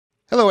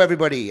Hello,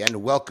 everybody,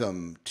 and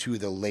welcome to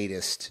the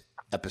latest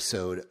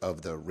episode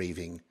of the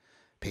Raving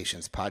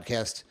Patients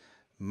Podcast.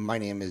 My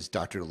name is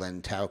Dr.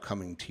 Len Tao,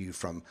 coming to you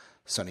from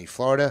sunny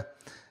Florida.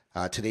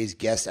 Today's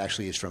guest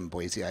actually is from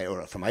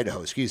from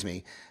Idaho,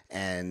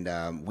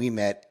 and we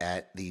met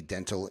at the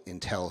Dental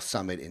Intel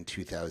Summit in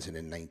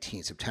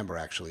 2019, September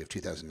actually of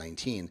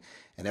 2019,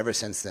 and ever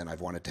since then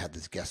I've wanted to have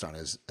this guest on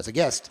as a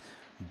guest,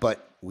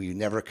 but we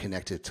never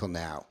connected till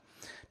now.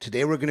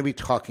 Today we're going to be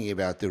talking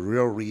about the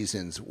real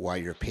reasons why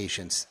your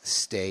patients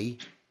stay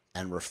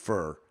and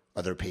refer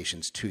other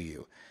patients to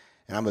you.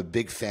 And I'm a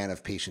big fan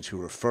of patients who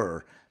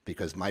refer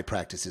because my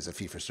practice is a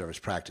fee-for-service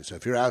practice. So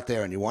if you're out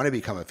there and you want to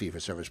become a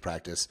fee-for-service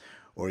practice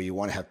or you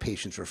want to have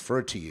patients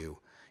referred to you,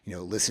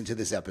 listen to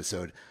this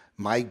episode.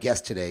 My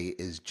guest today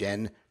is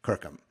Jen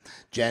Kirkham.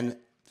 Jen,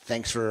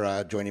 thanks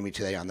for joining me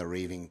today on the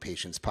Raving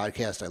Patients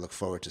Podcast. I look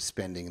forward to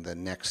spending the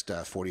next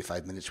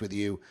 45 minutes with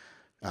you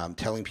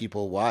telling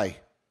people why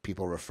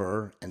people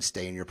refer and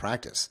stay in your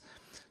practice.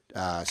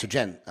 So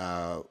Jen,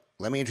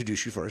 let me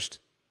introduce you first.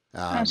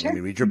 Sure. Let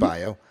me read your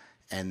bio,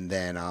 and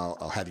then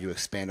I'll have you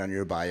expand on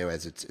your bio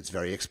as it's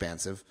very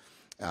expansive.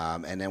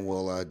 And then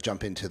we'll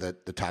jump into the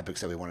topics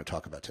that we want to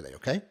talk about today,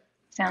 okay?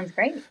 Sounds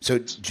great. So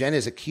Jen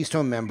is a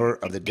keystone member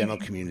of the dental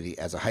community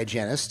as a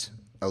hygienist,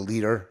 a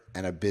leader,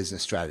 and a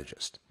business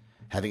strategist.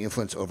 Having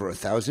influenced over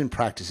 1,000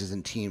 practices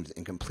and teams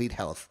in complete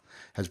health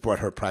has brought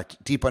her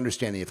deep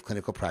understanding of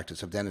clinical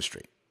practice of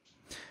dentistry,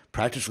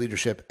 practice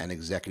leadership, and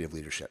executive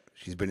leadership.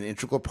 She's been an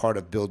integral part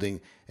of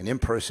building an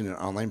in-person and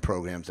online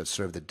programs that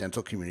serve the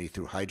dental community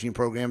through hygiene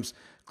programs,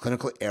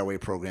 clinical airway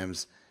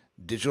programs,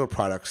 digital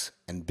products,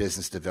 and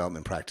business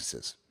development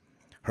practices.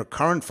 Her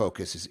current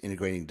focus is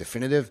integrating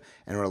definitive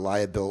and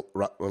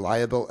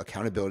reliable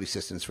accountability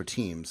systems for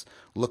teams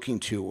looking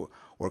to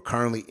or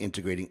currently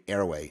integrating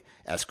airway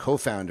as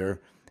co-founder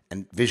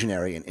and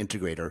visionary and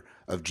integrator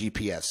of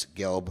GPS,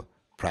 Gelb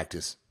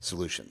Practice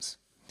Solutions.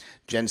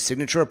 Jen's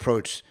signature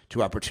approach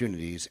to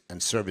opportunities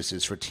and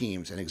services for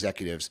teams and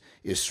executives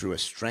is through a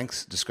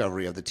strengths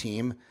discovery of the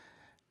team,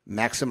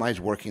 maximize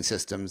working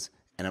systems,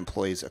 and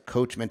employs a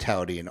coach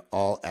mentality in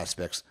all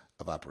aspects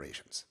of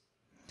operations.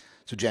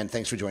 So Jen,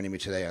 thanks for joining me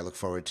today. I look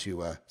forward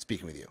to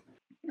speaking with you.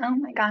 Oh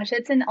my gosh,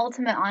 it's an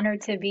ultimate honor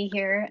to be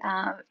here.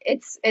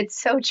 It's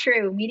so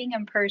true. Meeting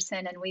in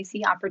person, and we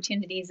see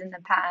opportunities in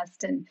the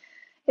past, and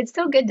it's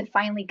so good to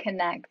finally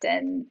connect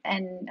and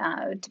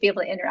to be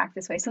able to interact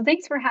this way. So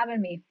thanks for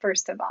having me,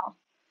 first of all.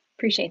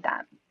 Appreciate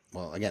that.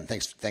 Well, again,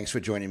 thanks for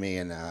joining me,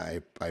 and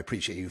I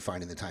appreciate you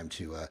finding the time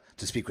to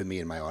speak with me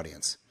and my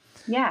audience.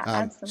 Yeah,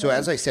 absolutely. So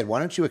as I said, why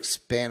don't you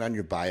expand on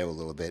your bio a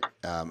little bit?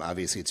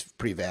 Obviously, it's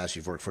pretty vast.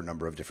 You've worked for a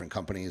number of different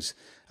companies.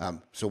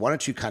 So why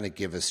don't you kind of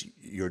give us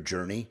your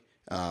journey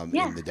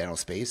in the dental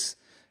space?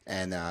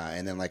 And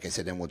then, like I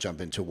said, then we'll jump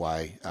into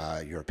why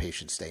your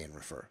patients stay and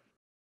refer.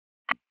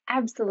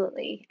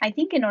 Absolutely. I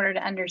think in order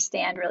to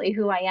understand really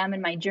who I am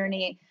in my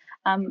journey,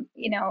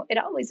 it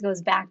always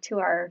goes back to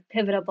our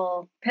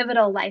pivotal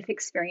life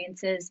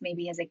experiences,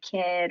 maybe as a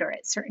kid or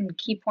at certain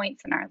key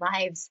points in our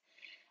lives.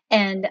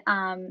 And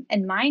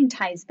mine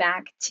ties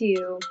back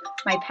to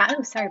my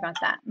passion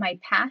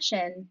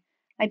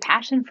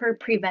for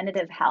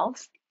preventative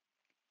health,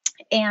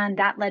 and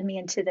that led me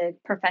into the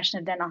profession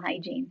of dental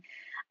hygiene.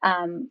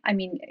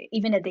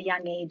 Even at the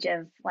young age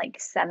of like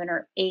 7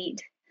 or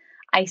 8,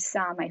 I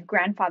saw my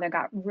grandfather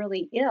got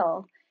really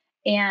ill,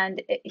 and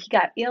he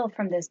got ill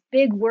from this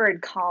big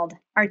word called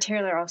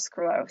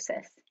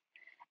arteriosclerosis.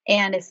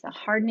 And it's the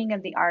hardening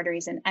of the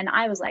arteries. And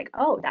I was like,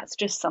 oh, that's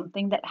just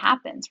something that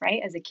happens,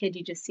 right? As a kid,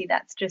 you just see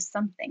that's just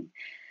something.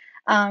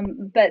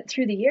 But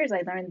through the years,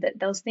 I learned that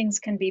those things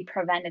can be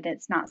prevented.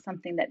 It's not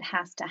something that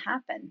has to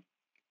happen.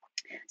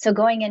 So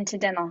going into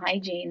dental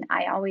hygiene,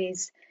 I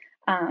always,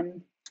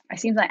 it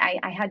seems like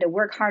I had to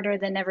work harder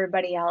than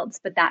everybody else,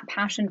 but that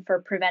passion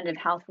for preventive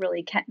health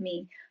really kept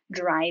me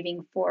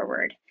driving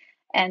forward.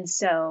 And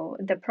so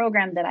the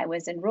program that I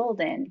was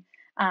enrolled in,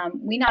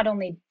 we not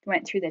only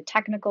went through the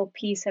technical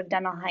piece of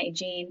dental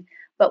hygiene,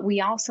 but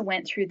we also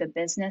went through the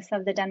business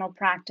of the dental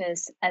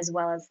practice, as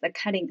well as the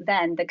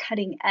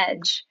cutting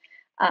edge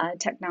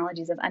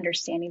technologies of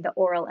understanding the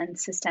oral and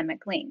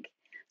systemic link.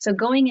 So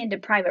going into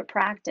private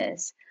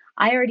practice,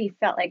 I already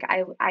felt like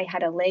I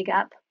had a leg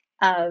up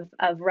of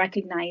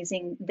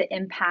recognizing the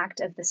impact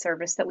of the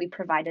service that we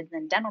provided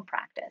in dental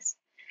practice.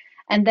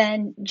 And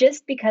then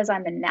just because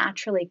I'm a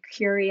naturally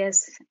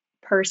curious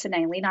person,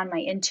 I lean on my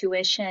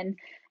intuition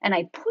and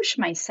I push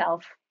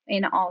myself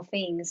in all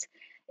things,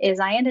 is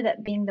I ended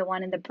up being the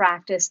one in the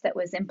practice that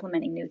was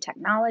implementing new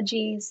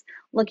technologies,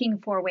 looking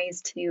for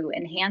ways to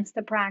enhance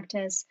the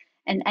practice,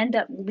 and end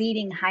up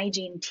leading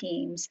hygiene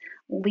teams,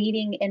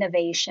 leading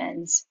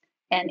innovations,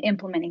 and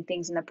implementing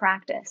things in the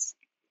practice.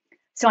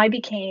 So I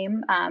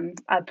became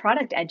a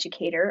product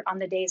educator on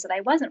the days that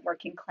I wasn't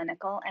working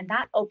clinical, and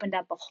that opened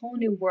up a whole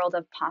new world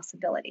of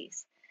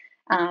possibilities.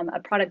 A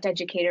product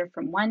educator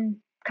from one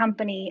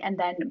company and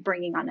then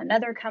bringing on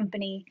another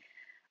company.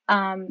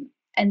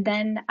 And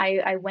then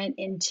I went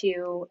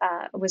into,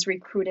 was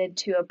recruited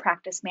to a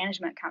practice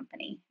management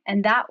company.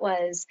 And that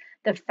was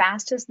the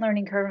fastest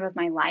learning curve of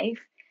my life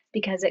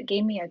because it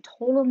gave me a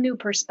total new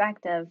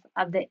perspective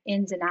of the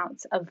ins and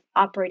outs of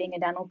operating a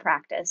dental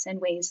practice in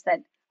ways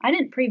that I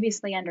didn't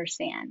previously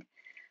understand.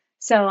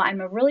 So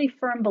I'm a really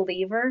firm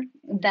believer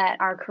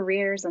that our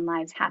careers and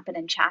lives happen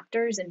in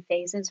chapters and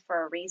phases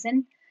for a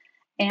reason,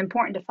 and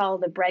important to follow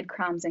the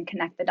breadcrumbs and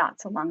connect the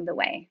dots along the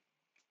way.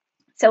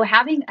 So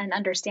having an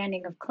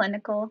understanding of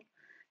clinical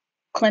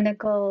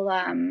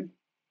an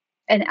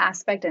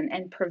aspect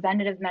and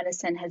preventative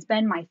medicine has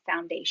been my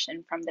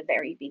foundation from the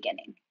very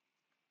beginning.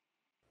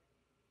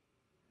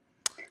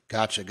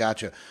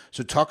 Gotcha.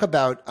 So talk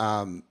about,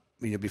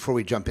 before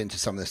we jump into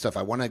some of this stuff,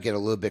 I want to get a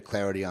little bit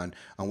clarity on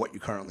what you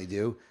currently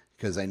do.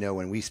 Because I know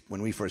when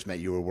we first met,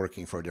 you were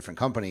working for a different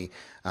company,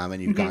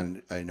 and you've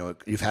gone. I know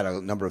you've had a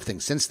number of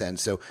things since then.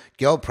 So,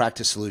 Geld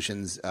Practice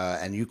Solutions,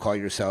 and you call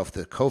yourself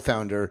the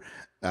co-founder,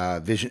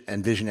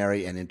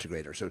 visionary, and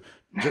integrator. So,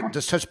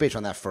 just touch base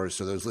on that first,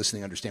 so those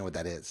listening understand what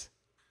that is.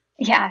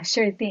 Yeah,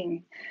 sure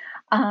thing.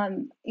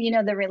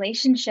 The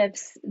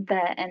relationships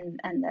that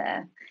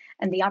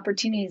and the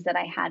opportunities that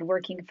I had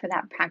working for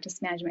that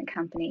practice management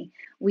company,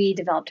 we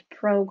developed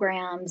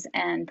programs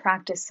and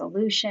practice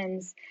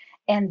solutions,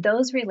 and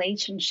those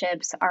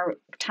relationships are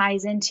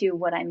ties into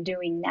what I'm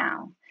doing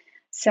now.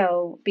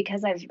 So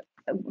because I've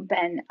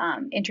been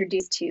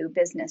introduced to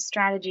business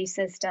strategy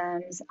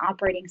systems,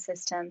 operating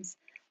systems,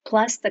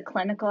 plus the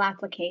clinical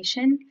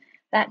application,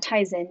 that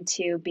ties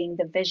into being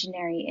the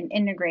visionary and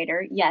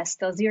integrator. Yes,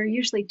 those are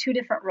usually two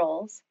different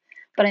roles,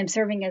 but I'm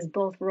serving as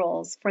both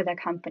roles for the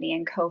company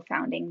and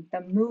co-founding the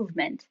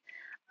movement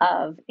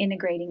of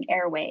integrating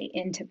airway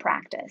into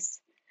practice.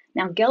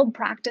 Now, Guild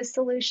Practice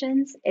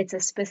Solutions, it's a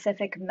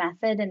specific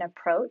method and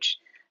approach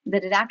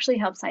that it actually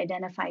helps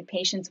identify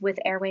patients with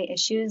airway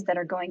issues that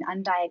are going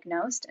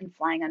undiagnosed and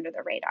flying under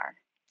the radar.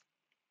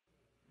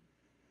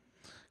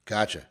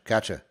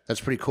 Gotcha.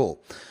 That's pretty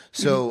cool.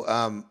 So,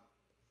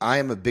 I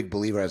am a big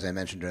believer, as I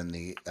mentioned during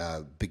the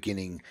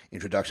beginning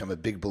introduction, I'm a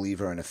big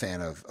believer and a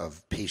fan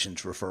of patient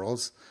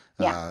referrals.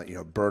 Yeah.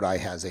 Bird Eye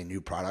has a new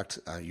product.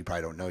 You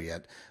probably don't know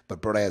yet, but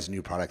Bird Eye has a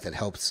new product that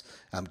helps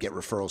get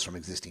referrals from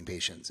existing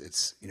patients.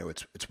 It's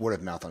word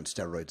of mouth on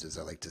steroids, as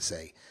I like to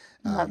say.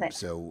 Love it.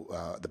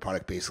 So the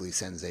product basically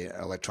sends an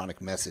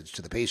electronic message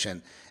to the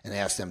patient and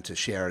asks them to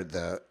share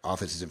the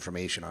office's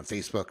information on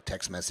Facebook,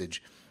 text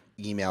message,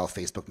 email,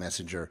 Facebook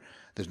Messenger.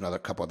 There's another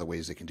couple other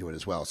ways they can do it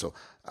as well. So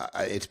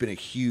it's been a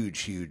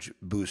huge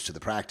boost to the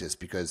practice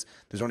because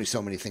there's only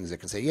so many things that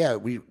can say, yeah,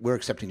 we're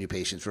accepting new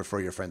patients, refer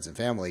your friends and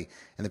family.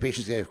 And the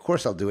patients say, of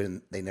course I'll do it.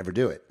 And they never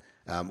do it.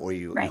 Or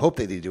you hope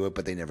they do it,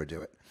 but they never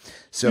do it.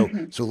 So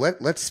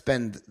let's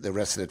spend the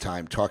rest of the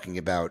time talking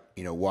about,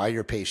 why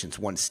your patients,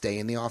 one, stay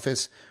in the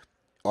office,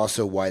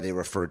 also why they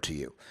referred to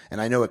you. And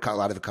I know a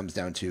lot of it comes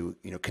down to,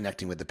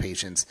 connecting with the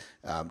patients,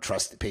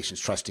 patients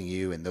trusting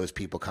you and those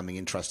people coming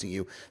in trusting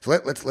you. So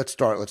let's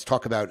start. Let's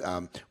talk about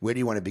where do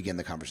you want to begin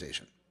the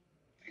conversation?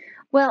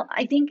 Well,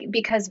 I think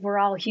because we're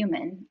all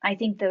human, I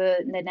think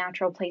the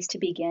natural place to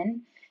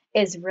begin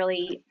is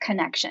really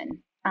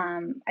connection.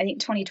 I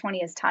think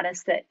 2020 has taught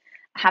us that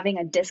having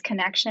a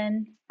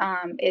disconnection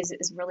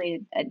is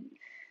really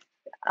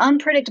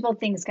unpredictable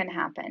things can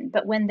happen.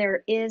 But when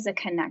there is a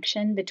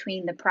connection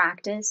between the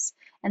practice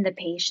and the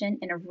patient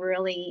in a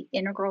really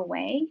integral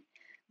way,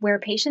 where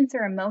patients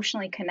are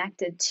emotionally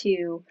connected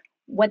to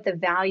what the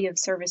value of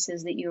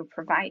services that you are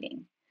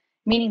providing,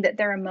 meaning that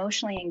they're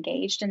emotionally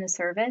engaged in the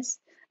service.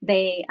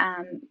 They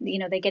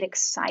get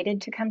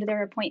excited to come to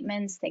their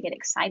appointments. They get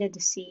excited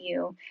to see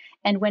you.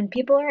 And when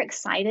people are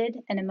excited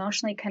and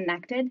emotionally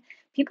connected,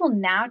 people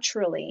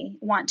naturally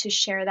want to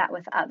share that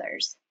with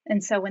others.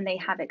 And so when they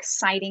have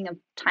exciting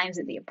times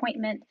at the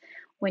appointment,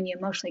 when you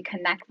emotionally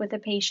connect with a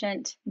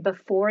patient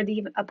before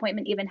the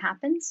appointment even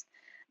happens,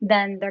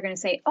 then they're going to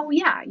say, oh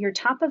yeah, you're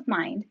top of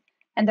mind.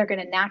 And they're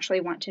going to naturally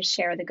want to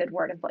share the good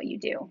word of what you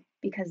do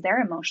because they're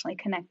emotionally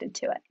connected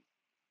to it.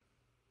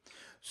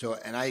 So,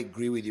 and I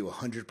agree with you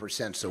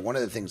 100%. So one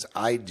of the things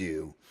I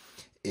do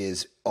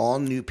is all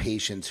new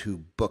patients who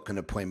book an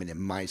appointment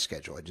in my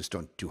schedule, I just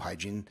don't do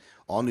hygiene,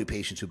 all new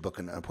patients who book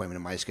an appointment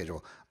in my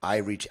schedule, I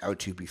reach out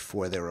to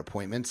before their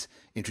appointments,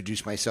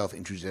 introduce myself,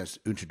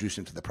 introduce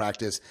them to the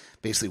practice,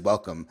 basically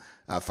welcome,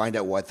 find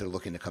out what they're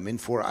looking to come in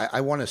for. I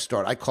want to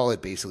start, I call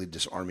it basically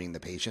disarming the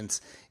patients,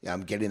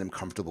 getting them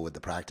comfortable with the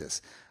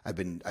practice. I've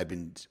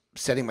been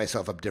setting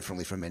myself up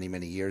differently for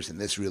many years, and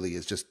this really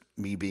is just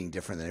me being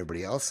different than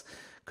everybody else.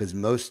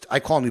 Because I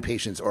call new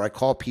patients or I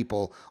call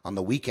people on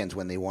the weekends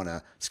when they want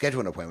to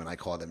schedule an appointment, I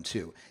call them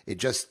too. It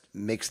just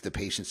makes the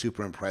patient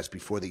super impressed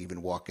before they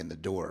even walk in the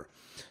door.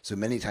 So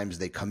many times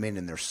they come in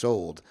and they're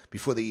sold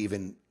before they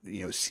even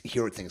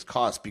hear what things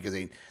cost because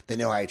they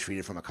know how I treat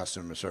it from a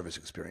customer service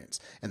experience.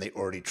 And they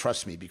already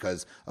trust me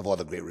because of all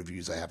the great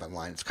reviews I have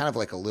online. It's kind of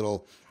like a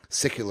little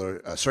circular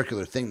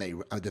thing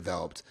that I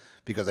developed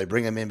because I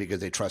bring them in because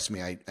they trust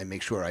me. I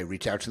make sure I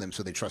reach out to them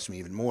so they trust me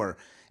even more.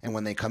 And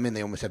when they come in,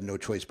 they almost have no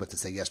choice but to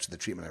say yes to the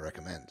treatment I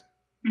recommend.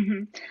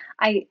 hmm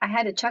I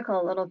had to chuckle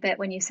a little bit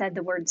when you said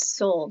the word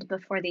sold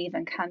before they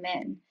even come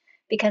in,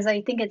 because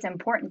I think it's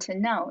important to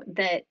note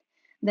that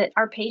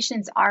our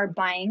patients are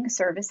buying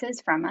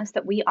services from us,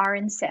 that we are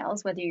in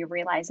sales, whether you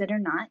realize it or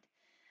not.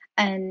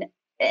 And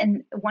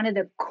and one of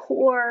the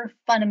core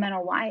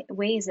fundamental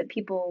ways that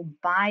people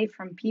buy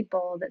from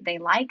people that they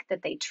like,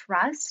 that they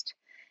trust,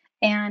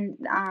 and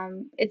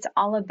it's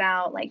all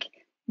about like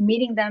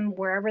meeting them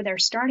wherever they're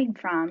starting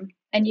from,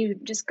 and you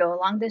just go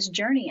along this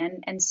journey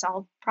and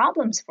solve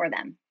problems for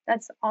them.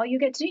 That's all you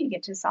get to do. You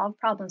get to solve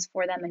problems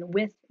for them and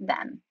with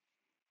them.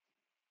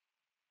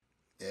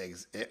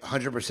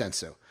 100%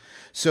 so.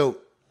 So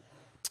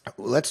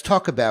let's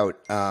talk about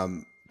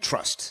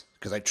trust,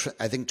 because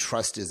I think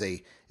trust is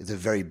a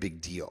very big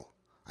deal.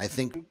 I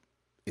think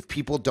if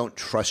people don't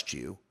trust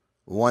you,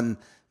 one,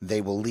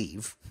 they will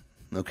leave.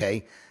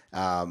 Okay,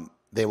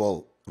 they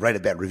will write a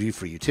bad review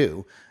for you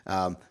too,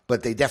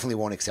 but they definitely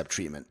won't accept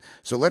treatment.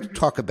 So let's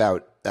talk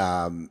about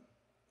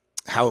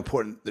how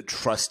important the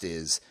trust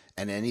is,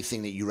 and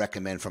anything that you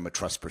recommend from a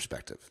trust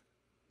perspective.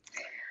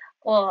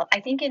 Well, I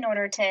think in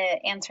order to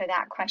answer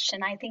that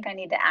question, I think I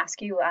need to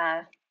ask you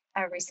a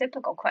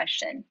reciprocal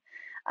question.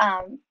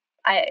 Um,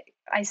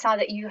 I saw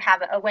that you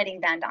have a wedding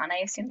band on. I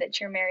assume that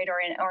you're married or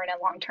in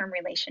a long-term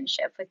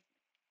relationship with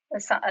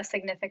a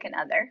significant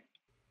other.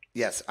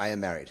 Yes, I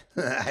am married.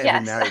 I have been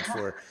Yes. married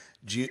for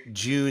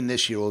June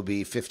this year will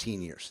be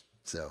 15 years.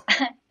 So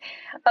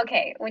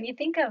Okay, when you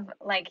think of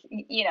like,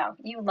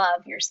 you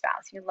love your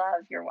spouse, you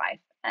love your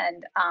wife,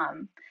 and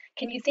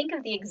can you think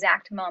of the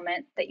exact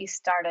moment that you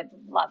started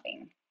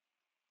loving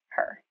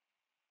her?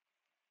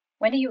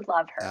 When do you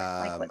love her?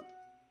 Like what? um,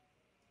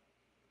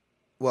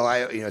 well,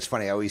 it's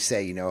funny. I always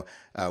say,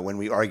 when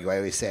we argue, I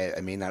always say I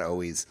may not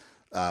always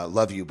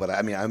love you, but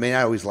I may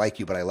not always like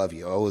you, but I love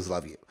you. I always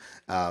love you.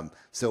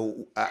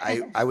 So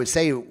I would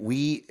say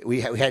we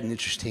had an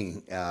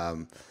interesting.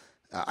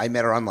 I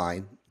met her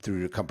online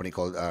through a company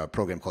called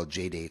program called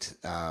JDate,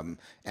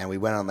 and we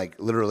went on, like,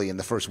 literally in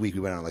the first week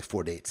we went on like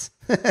 4 dates.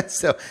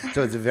 So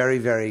it's a very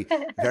very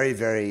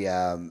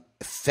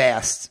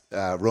fast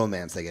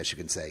romance, I guess you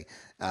can say.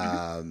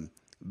 Mhm.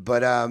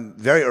 But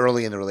very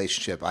early in the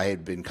relationship, I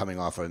had been coming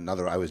off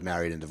another. I was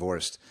married and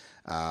divorced,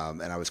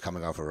 and I was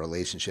coming off a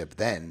relationship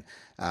then.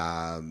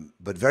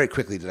 But very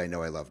quickly did I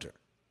know I loved her.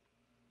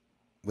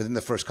 Within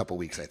the first couple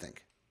weeks, I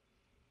think.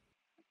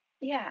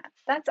 Yeah,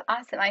 that's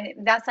awesome.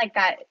 That's like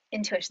that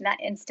intuition,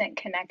 that instant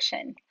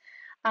connection.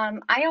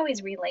 I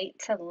always relate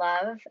to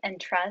love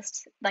and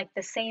trust like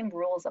the same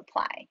rules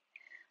apply,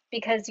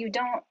 because you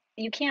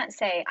can't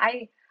say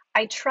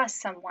I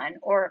trust someone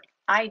or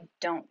I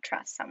don't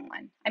trust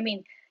someone. I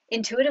mean,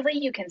 intuitively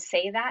you can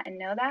say that and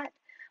know that,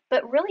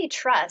 but really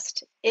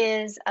trust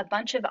is a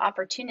bunch of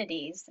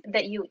opportunities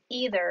that you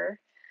either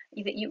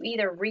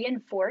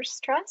reinforce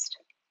trust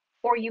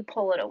or you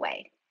pull it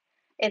away.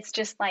 It's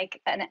just like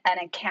an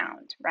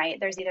account, right?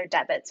 There's either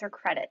debits or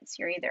credits.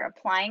 You're either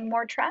applying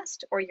more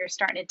trust or you're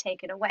starting to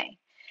take it away.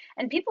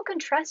 And people can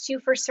trust you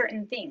for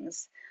certain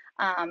things.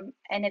 And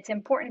it's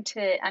important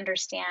to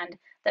understand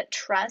that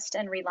trust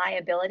and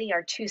reliability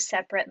are two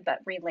separate but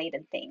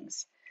related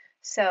things.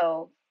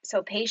 So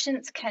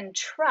patients can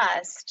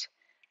trust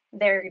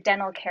their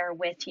dental care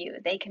with you.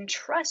 They can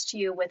trust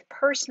you with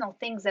personal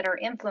things that are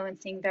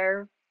influencing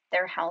their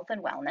health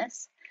and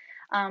wellness.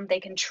 They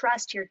can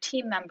trust your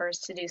team members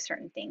to do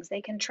certain things.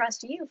 They can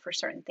trust you for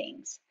certain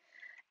things.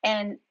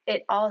 And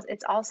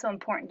it's also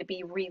important to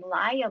be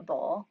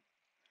reliable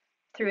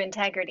through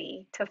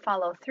integrity to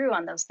follow through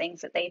on those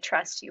things that they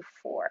trust you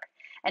for.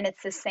 And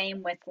it's the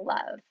same with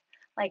love.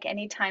 Like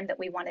anytime that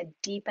we want to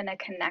deepen a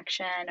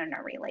connection and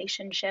a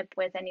relationship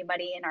with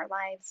anybody in our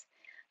lives,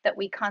 that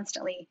we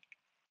constantly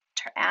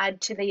add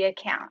to the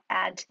account.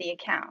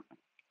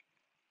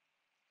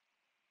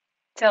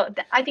 So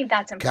I think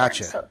that's important.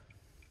 Gotcha. So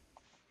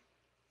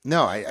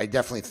No, I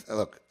definitely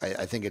look.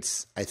 I think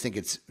it's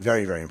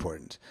very very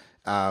important.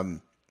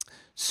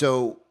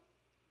 So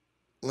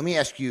let me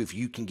ask you if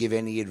you can give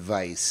any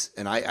advice,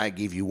 and I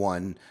gave you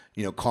one.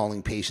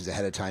 Calling patients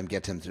ahead of time,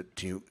 get them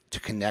to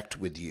connect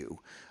with you,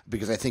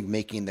 because I think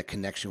making the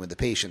connection with the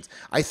patients.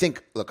 I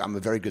think, look, I'm a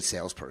very good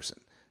salesperson,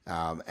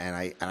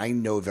 and I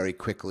know very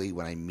quickly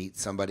when I meet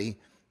somebody,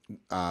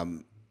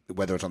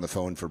 whether it's on the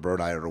phone for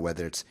Bird Eye or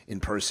whether it's in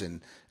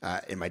person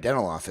in my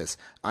dental office.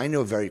 I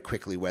know very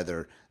quickly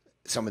whether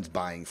someone's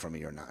buying from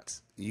me or not.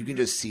 You can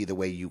just see the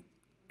way you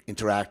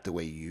interact, the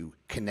way you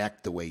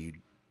connect, the way you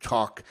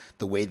talk,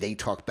 the way they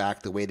talk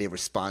back, the way they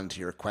respond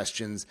to your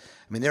questions.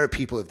 I mean, there are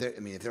people, if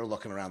they're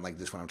looking around like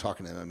this when I'm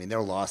talking to them,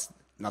 they're lost.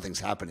 Nothing's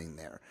happening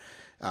there.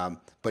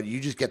 But you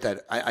just get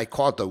that. I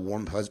call it the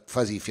warm,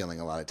 fuzzy feeling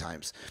a lot of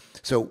times.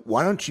 So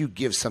why don't you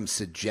give some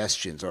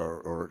suggestions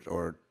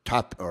or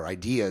top or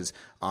ideas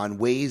on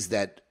ways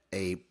that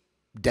a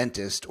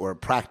dentist or a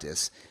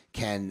practice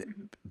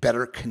can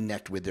better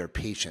connect with their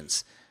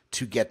patients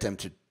to get them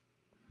to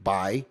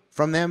buy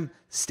from them,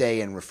 stay,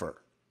 and refer?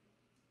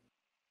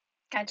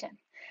 gotcha.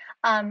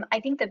 I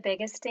think the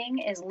biggest thing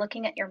is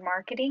looking at your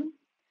marketing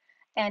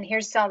And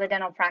here's all the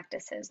dental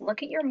practices.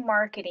 Look at your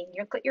marketing.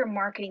 Look at your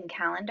marketing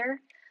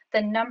calendar.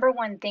 The number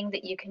one thing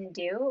that you can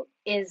do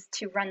is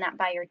to run that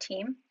by your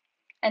team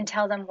and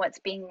tell them what's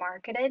being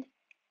marketed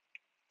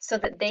so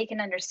that they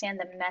can understand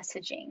the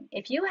messaging.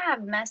 If you have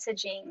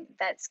messaging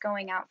that's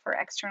going out for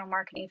external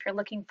marketing, if you're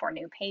looking for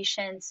new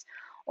patients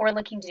or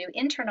looking to do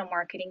internal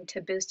marketing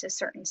to boost a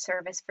certain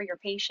service for your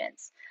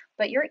patients,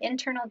 but your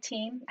internal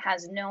team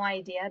has no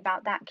idea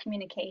about that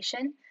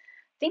communication,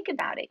 think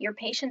about it. Your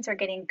patients are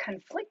getting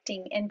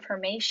conflicting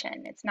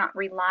information. It's not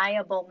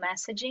reliable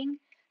messaging.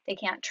 They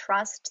can't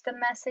trust the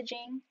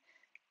messaging.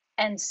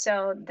 And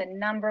so the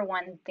number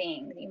one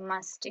thing that you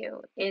must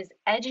do is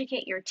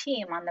educate your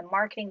team on the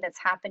marketing that's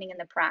happening in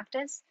the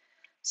practice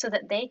so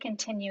that they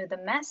continue the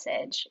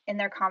message in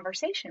their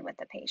conversation with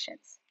the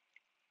patients.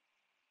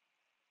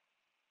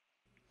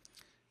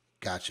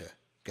 Gotcha.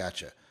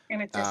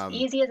 And it's as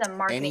easy as a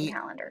marketing Any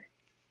calendar.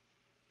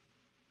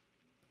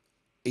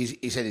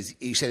 you said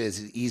it's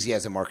as easy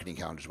as a marketing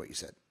calendar is what you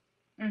said.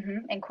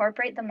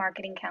 Incorporate the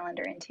marketing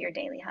calendar into your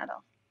daily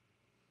huddle.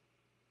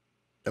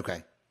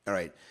 Okay. All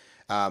right.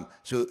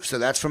 So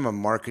that's from a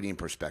marketing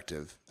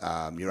perspective.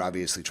 You're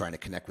obviously trying to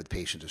connect with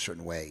patients a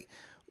certain way.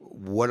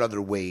 What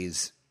other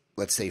ways,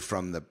 let's say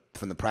from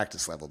the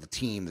practice level, the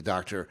team, the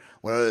doctor,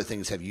 what other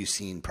things have you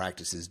seen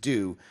practices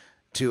do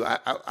to,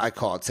 I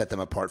call it, set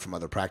them apart from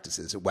other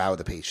practices, wow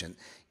the patient?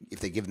 If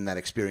they give them that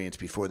experience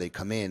before they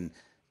come in,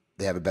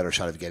 they have a better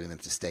shot of getting them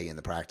to stay in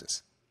the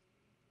practice.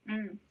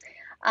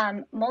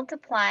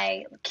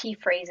 Multiply key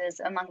phrases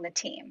among the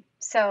team.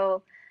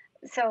 So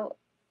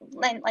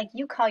like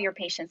you call your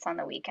patients on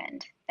the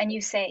weekend and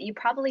you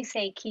probably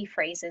say key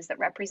phrases that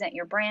represent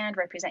your brand,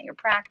 represent your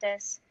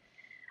practice.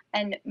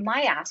 And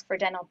my ask for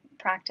dental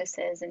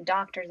practices and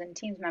doctors and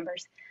team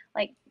members,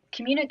 like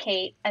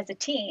communicate as a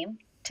team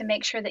to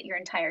make sure that your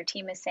entire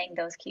team is saying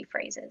those key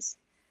phrases.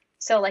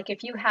 So like do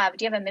you have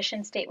a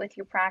mission statement with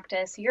your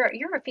practice? You're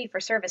a fee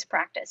for service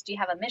practice. Do you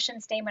have a mission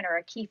statement or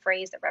a key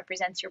phrase that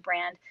represents your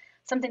brand?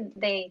 Something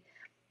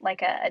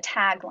like a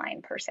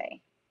tagline per se.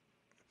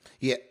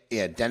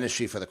 Yeah.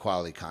 Dentistry for the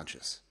quality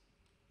conscious.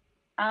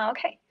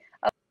 Okay.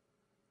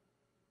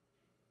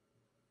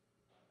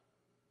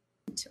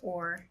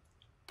 Or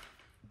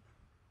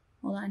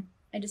hold on,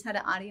 I just had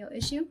an audio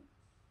issue.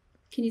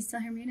 Can you still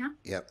hear me now?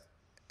 Yep.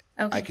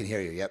 Okay. I can hear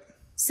you. Yep.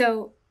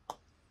 So,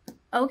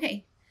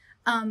 okay.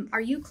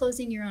 Are you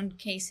closing your own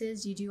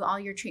cases? You do all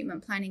your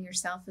treatment planning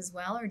yourself as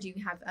well, or do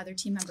you have other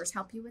team members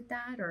help you with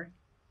that, or?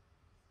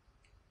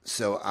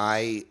 So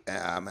I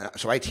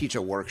teach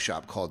a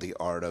workshop called the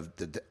art of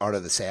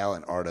the sale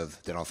and art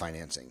of dental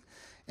financing.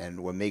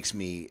 And what makes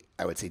me,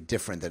 I would say,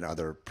 different than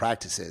other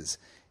practices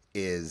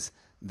is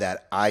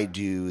that I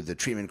do the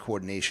treatment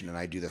coordination and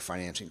I do the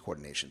financing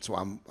coordination. So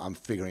I'm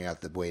figuring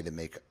out the way to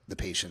make the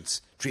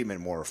patient's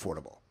treatment more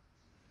affordable.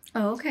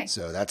 Oh, okay.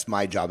 So that's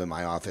my job in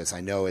my office.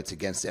 I know it's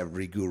against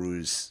every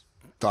guru's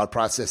thought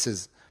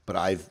processes, but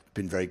I've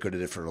been very good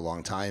at it for a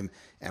long time,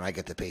 and I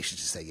get the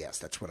patients to say, yes,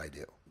 that's what I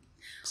do.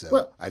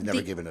 So I've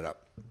never given it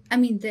up. I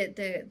mean,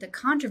 the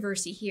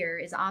controversy here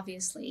is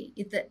obviously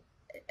that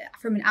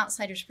from an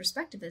outsider's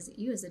perspective, is that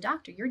you as a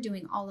doctor, you're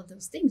doing all of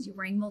those things. You're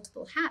wearing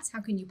multiple hats.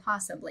 How can you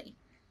possibly?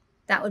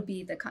 That would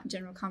be the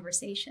general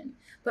conversation.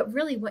 But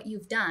really what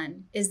you've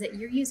done is that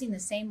you're using the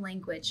same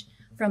language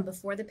from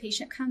before the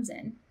patient comes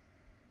in,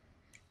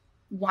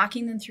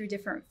 walking them through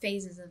different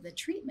phases of the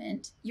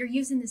treatment. You're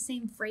using the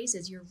same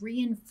phrases. You're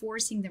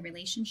reinforcing the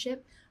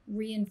relationship,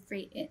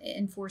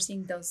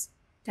 reinforcing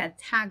that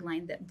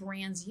tagline that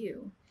brands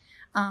you.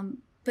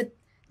 But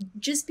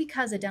just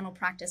because a dental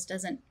practice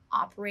doesn't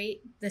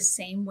operate the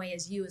same way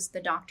as you as the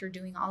doctor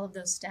doing all of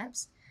those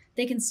steps,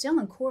 they can still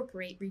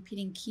incorporate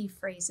repeating key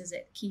phrases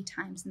at key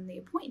times in the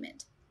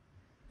appointment,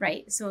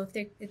 right? So if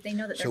they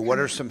know that they're what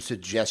are some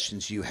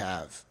suggestions you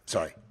have?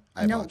 Sorry,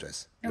 I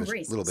apologize. No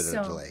worries. A little bit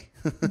of a delay.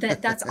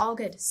 That's all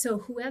good. So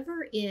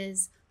whoever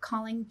is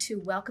calling to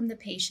welcome the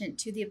patient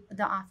to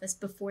the office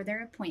before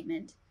their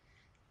appointment,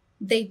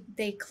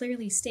 they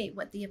clearly state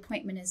what the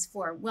appointment is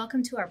for.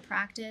 Welcome to our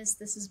practice.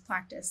 This is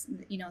practice.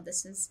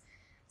 This is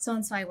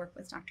so-and-so. I work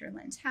with Dr.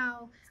 Len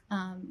Tao.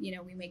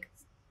 We make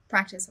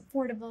practice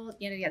affordable,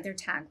 their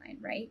tagline,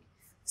 right?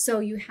 So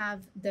you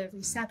have the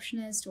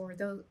receptionist or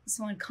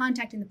someone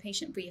contacting the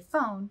patient via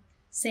phone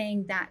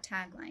saying that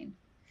tagline.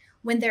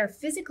 When they're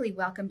physically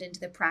welcomed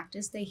into the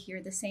practice, they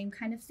hear the same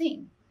kind of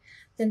thing.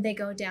 Then they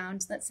go down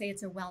to, let's say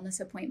it's a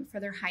wellness appointment for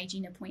their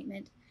hygiene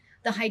appointment.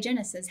 The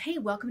hygienist says, hey,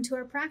 welcome to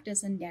our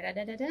practice, and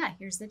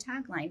here's the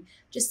tagline.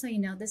 Just so you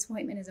know, this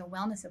appointment is a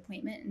wellness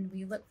appointment, and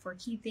we look for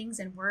key things,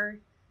 and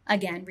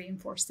again,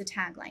 reinforce the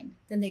tagline.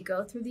 Then they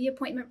go through the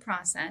appointment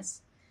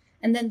process,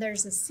 and then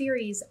there's a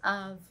series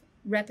of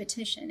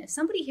repetition. If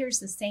somebody hears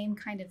the same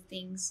kind of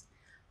things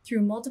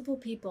through multiple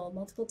people,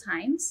 multiple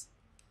times,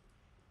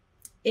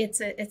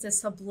 it's a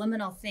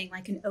subliminal thing,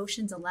 like an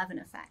Ocean's 11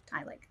 effect.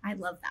 I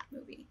love that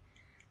movie.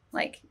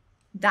 Like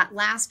that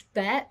last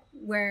bet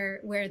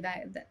where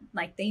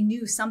like they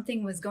knew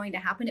something was going to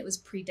happen. It was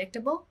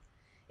predictable.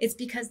 It's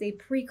because they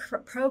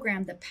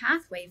pre-programmed the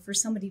pathway for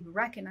somebody to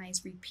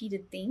recognize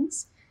repeated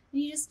things.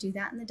 And you just do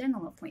that in the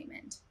dental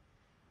appointment.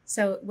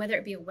 So whether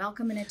it be a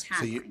welcome and a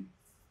tagline.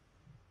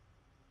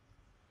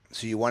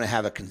 So you want to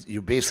have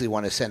you basically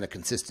want to send a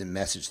consistent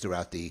message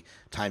throughout the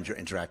times you're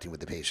interacting with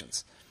the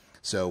patients.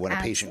 So when a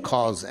patient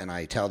calls and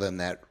I tell them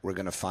that we're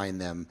going to find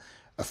them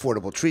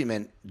affordable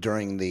treatment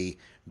during the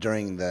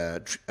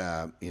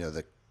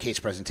case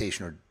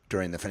presentation or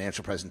during the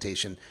financial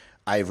presentation,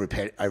 I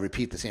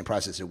repeat the same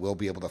process. It will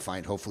be able to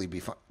find, hopefully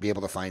be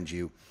able to find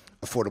you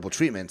affordable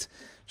treatment.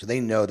 So they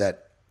know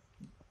that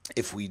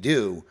if we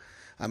do,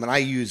 I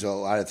use a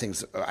lot of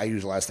things. I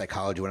use a lot of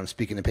psychology when I'm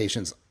speaking to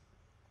patients.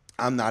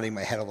 I'm nodding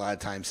my head a lot of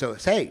times. So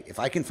hey, if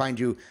I can find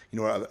you, an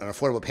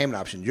affordable payment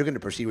option, you're going to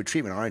proceed with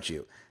treatment, aren't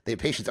you? The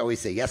patients always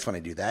say yes when I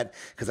do that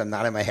because I'm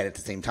nodding my head at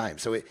the same time.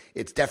 So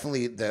it's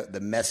definitely the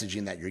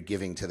messaging that you're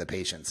giving to the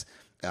patients.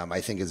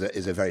 I think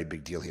is a very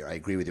big deal here. I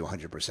agree with you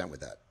 100% with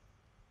that.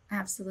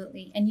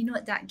 Absolutely. And you know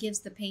what that gives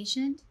the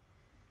patient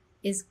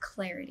is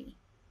clarity.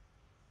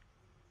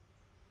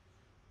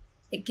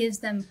 It gives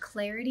them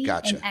clarity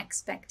and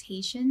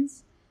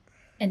expectations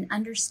and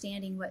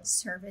understanding what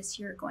service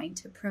you're going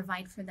to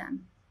provide for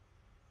them.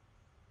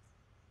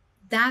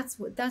 That's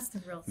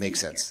the real thing. Makes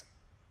sense.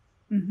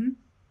 Mm-hmm.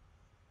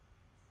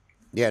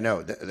 Yeah,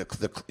 no,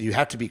 you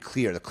have to be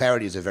clear. The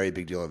clarity is a very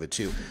big deal of it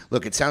too.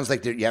 Look, it sounds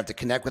like you have to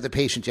connect with the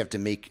patient. You have to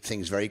make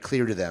things very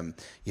clear to them.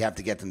 You have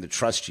to get them to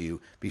trust you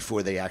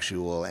before they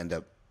actually will end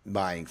up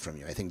buying from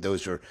you. I think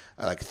those are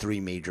like three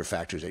major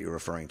factors that you're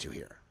referring to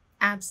here.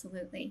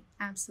 Absolutely.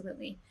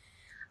 Absolutely.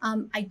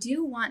 I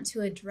do want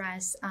to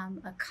address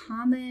a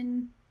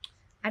common,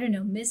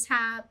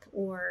 mishap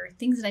or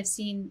things that I've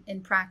seen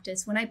in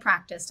practice. When I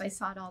practiced, I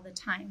saw it all the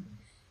time.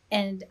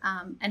 And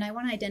I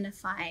want to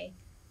identify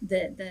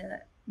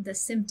the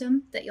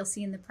symptom that you'll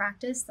see in the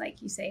practice.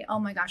 Like you say, oh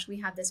my gosh, we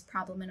have this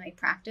problem in my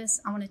practice.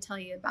 I want to tell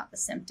you about the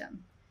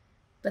symptom,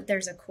 but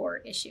there's a core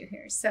issue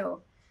here.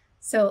 So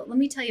let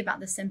me tell you about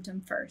the symptom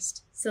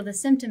first. So the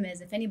symptom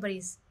is, if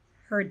anybody's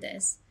heard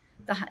this,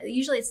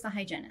 usually it's the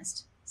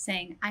hygienist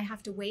saying, I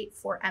have to wait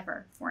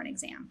forever for an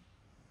exam.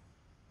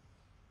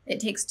 It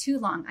takes too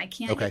long. I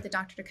can't get the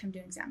doctor to come do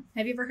an exam.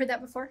 Have you ever heard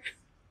that before?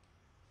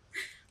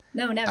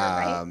 No, never,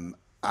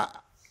 right?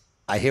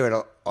 I hear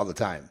it all the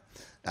time.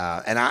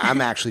 And I'm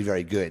actually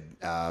very good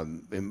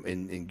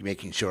in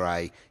making sure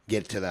I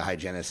get to the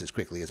hygienist as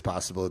quickly as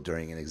possible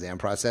during an exam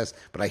process.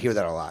 But I hear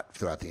that a lot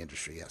throughout the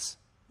industry, yes.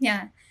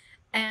 Yeah.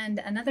 And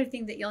another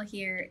thing that you'll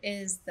hear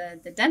is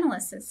the dental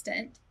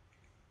assistant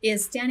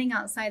is standing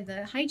outside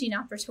the hygiene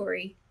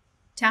operatory,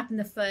 tapping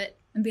the foot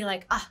and be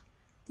like,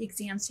 the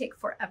exams take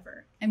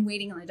forever. I'm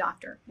waiting on the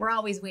doctor. We're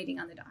always waiting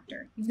on the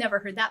doctor. You've never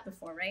heard that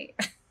before, right?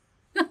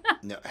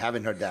 No,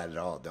 haven't heard that at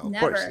all. No,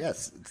 never. Of course,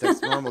 yes.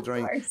 That's normal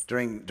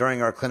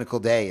during our clinical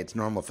day. It's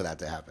normal for that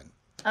to happen.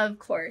 Of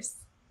course.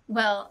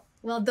 Well,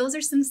 those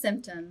are some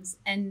symptoms.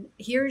 And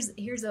here's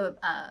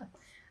a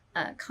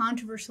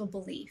controversial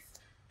belief.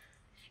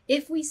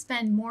 If we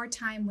spend more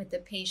time with the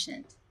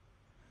patient,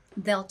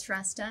 they'll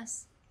trust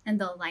us and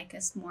they'll like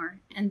us more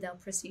and they'll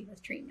proceed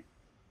with treatment.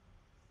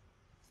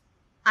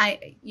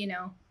 I'm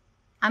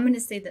going to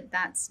say that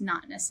that's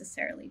not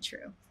necessarily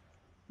true.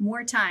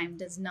 More time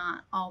does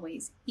not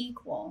always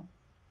equal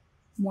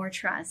more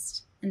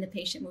trust in the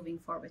patient moving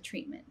forward with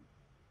treatment.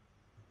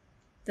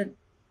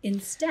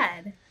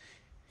 Instead,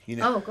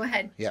 go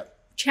ahead. Yep.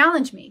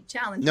 Challenge me.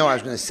 No, I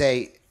was going to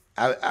say,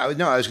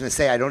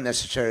 I don't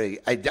necessarily,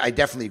 I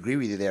definitely agree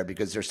with you there,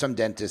 because there's some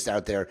dentists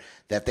out there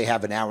that they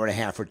have an hour and a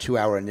half or 2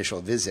 hour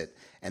initial visit,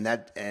 and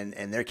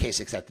their case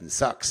acceptance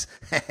sucks.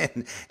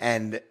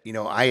 and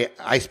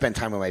I spend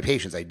time with my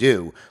patients. I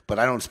do, but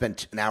I don't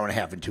spend an hour and a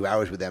half and 2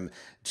 hours with them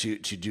to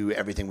do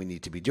everything we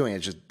need to be doing.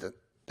 It's just,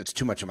 that's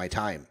too much of my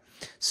time.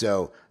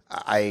 So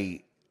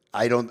I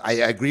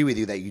agree with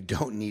you that you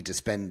don't need to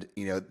spend,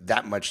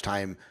 that much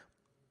time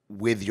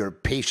with your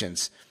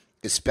patients.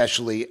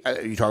 Especially,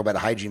 you talk about a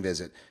hygiene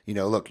visit.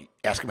 Look,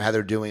 ask them how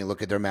they're doing,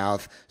 look at their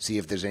mouth, see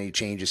if there's any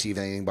changes, see if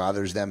anything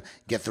bothers them,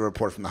 get the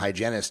report from the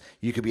hygienist.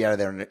 You could be out of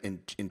there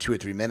in 2 or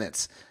 3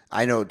 minutes.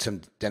 I know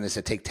some dentists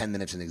that take 10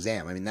 minutes an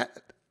exam. I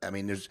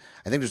think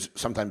there's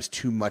sometimes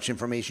too much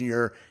information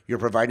you're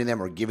providing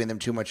them, or giving them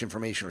too much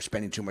information, or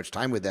spending too much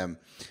time with them.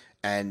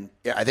 And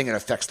I think it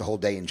affects the whole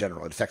day in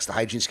general. It affects the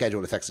hygiene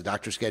schedule, it affects the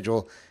doctor's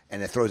schedule,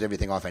 and it throws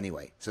everything off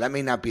anyway. So that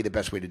may not be the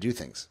best way to do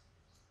things.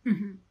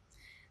 Mm-hmm.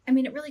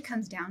 It really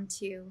comes down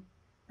to,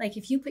 like,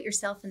 if you put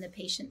yourself in the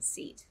patient's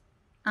seat.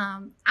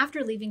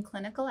 After leaving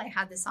clinical, I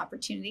had this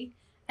opportunity,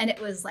 and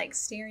it was like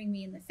staring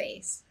me in the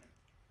face.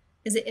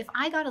 Is that if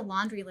I got a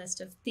laundry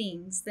list of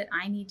things that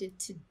I needed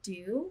to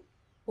do,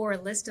 or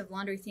a list of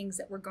laundry things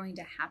that were going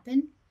to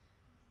happen,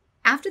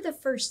 after the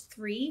first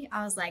 3,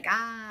 I was like,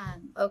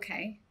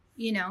 okay,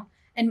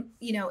 and,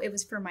 it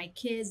was for my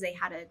kids. They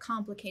had a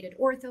complicated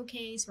ortho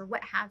case or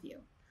what have you.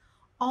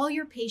 All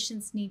your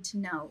patients need to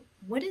know,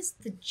 what is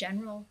the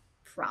general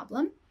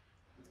problem?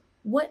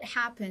 What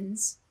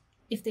happens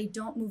if they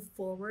don't move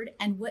forward?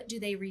 And what do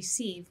they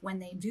receive when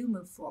they do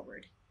move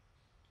forward?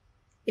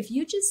 If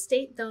you just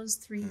state those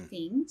three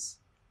things,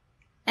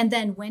 and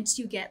then once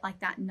you get like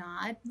that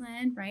nod,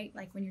 Len, right?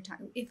 Like when you're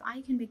talking, if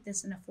I can make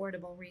this an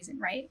affordable reason,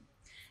 right?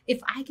 If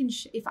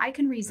I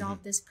can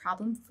resolve this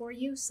problem for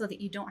you so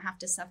that you don't have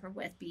to suffer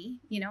with B,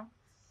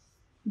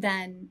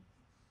 then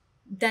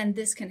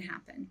this can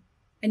happen.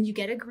 And you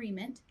get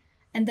agreement.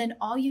 And then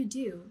all you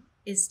do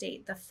is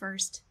state the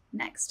first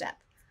next step.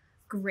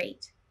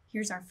 Great.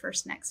 Here's our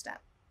first next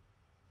step.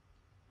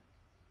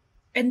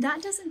 And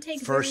that doesn't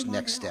take first very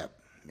long next at all. step.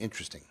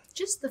 Interesting.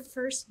 Just the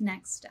first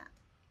next step.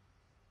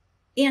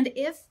 And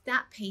if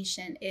that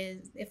patient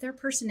if their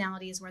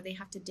personality is where they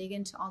have to dig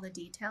into all the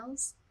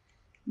details,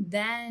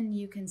 then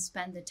you can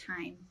spend the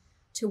time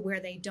to where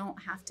they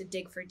don't have to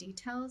dig for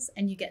details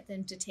and you get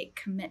them to take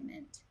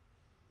commitment.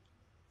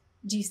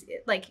 Do you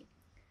like,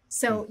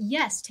 so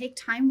yes, take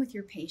time with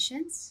your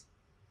patients,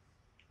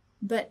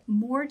 but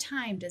more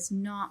time does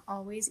not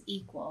always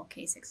equal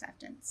case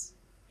acceptance.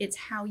 It's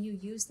how you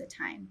use the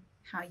time,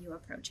 how you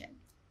approach it.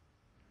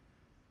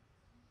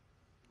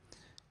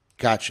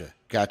 Gotcha.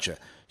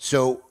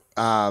 So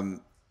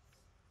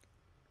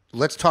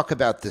let's talk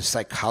about the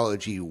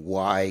psychology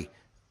why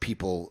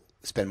people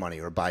spend money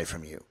or buy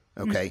from you,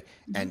 okay,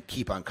 and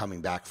keep on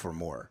coming back for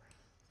more.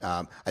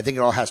 I think it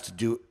all has to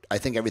do, I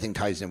think everything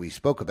ties in we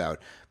spoke about,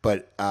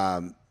 but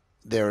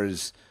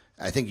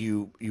I think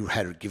you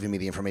had given me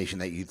the information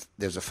that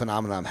there's a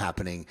phenomenon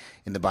happening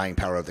in the buying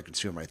power of the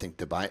consumer. I think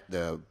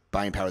the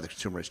buying power of the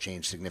consumer has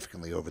changed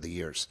significantly over the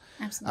years.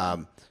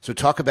 Absolutely. So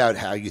talk about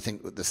how you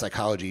think the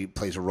psychology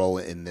plays a role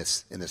in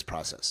this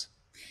process.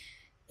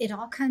 It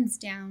all comes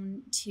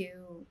down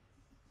to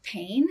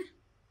pain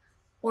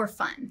or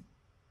fun.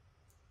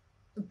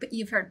 But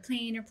you've heard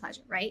pain or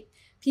pleasure, right?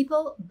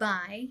 People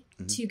buy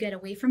to get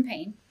away from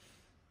pain.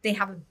 They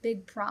have a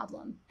big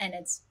problem and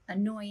it's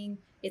annoying.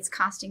 It's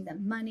costing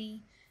them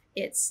money.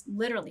 It's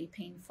literally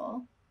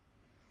painful.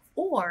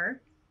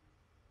 Or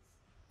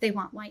they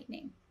want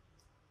whitening.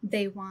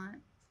 They want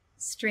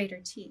straighter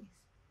teeth.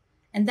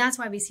 And that's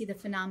why we see the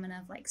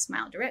phenomena of like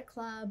Smile Direct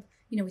Club.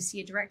 We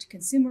see a direct to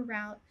consumer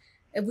route,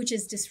 which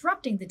is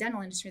disrupting the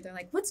dental industry. They're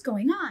like, what's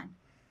going on?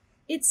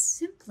 It's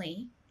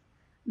simply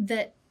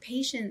that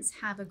patients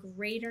have a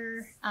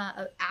greater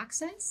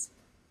access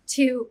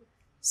to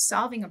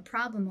solving a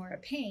problem or a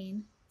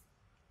pain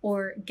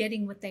or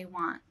getting what they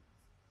want.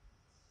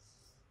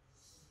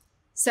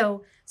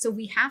 So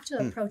we have to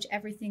approach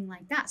everything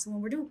like that. So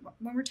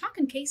when we're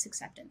talking case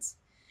acceptance,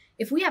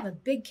 if we have a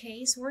big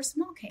case or a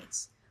small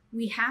case,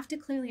 we have to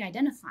clearly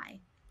identify,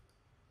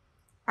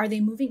 are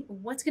they moving?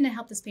 What's going to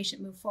help this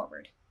patient move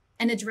forward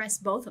and address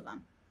both of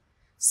them?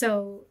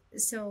 So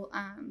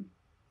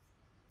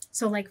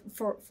like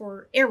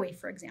for airway,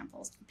 for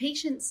example,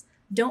 patients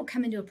don't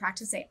come into a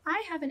practice and say,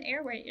 I have an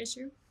airway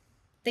issue.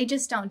 They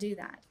just don't do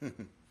that.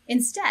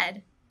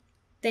 Instead,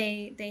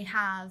 they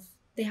have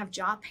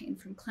jaw pain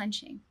from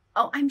clenching.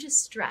 Oh, I'm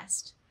just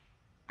stressed.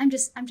 I'm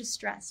just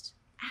stressed.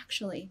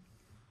 Actually,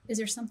 is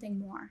there something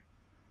more?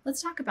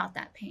 Let's talk about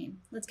that pain.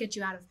 Let's get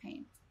you out of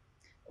pain.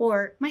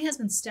 Or my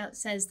husband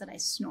says that I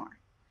snore.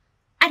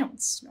 I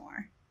don't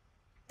snore.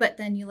 But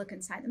then you look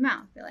inside the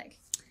mouth, be like,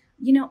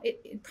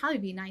 it'd probably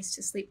be nice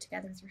to sleep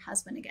together with your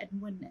husband again,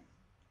 wouldn't it?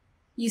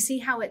 You see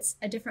how it's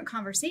a different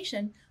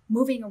conversation,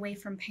 moving away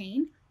from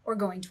pain or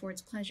going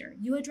towards pleasure.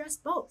 You address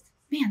both.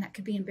 Man, that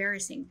could be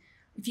embarrassing.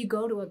 If you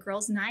go to a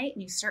girls' night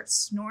and you start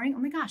snoring, oh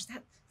my gosh,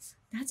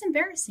 that's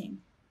embarrassing.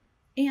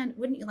 And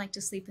wouldn't you like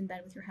to sleep in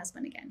bed with your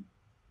husband again?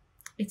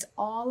 It's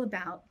all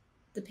about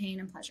the pain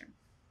and pleasure.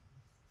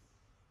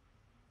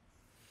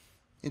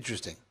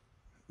 Interesting.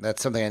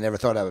 That's something I never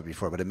thought of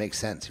before, but it makes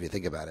sense if you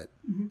think about it.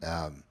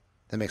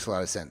 That makes a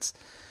lot of sense.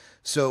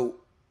 So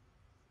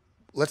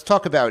let's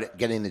talk about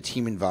getting the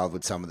team involved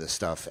with some of this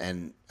stuff.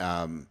 And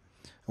one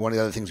of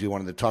the other things we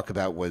wanted to talk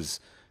about was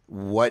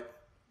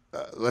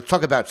let's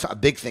talk about a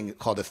big thing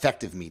called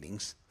effective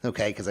meetings,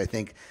 okay? Because I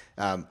think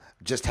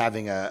just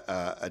having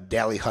a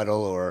daily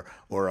huddle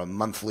or a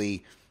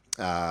monthly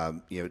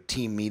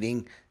team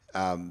meeting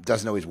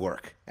doesn't always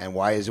work. And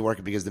why is it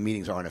working? Because the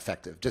meetings aren't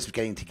effective. Just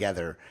getting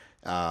together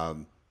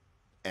and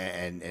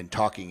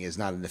talking is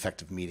not an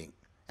effective meeting.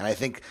 And I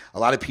think a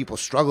lot of people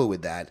struggle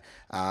with that.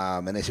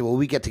 And they say, well,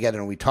 we get together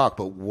and we talk,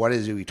 but what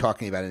is it we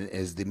talking about? And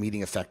is the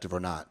meeting effective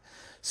or not?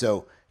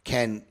 So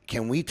can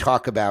we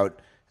talk about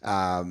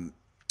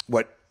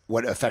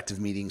what effective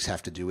meetings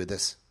have to do with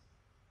this?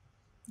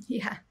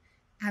 Yeah,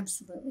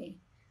 absolutely.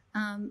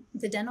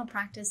 The dental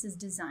practice is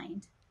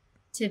designed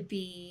to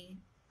be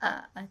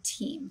a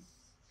team,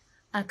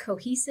 a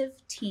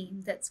cohesive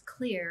team that's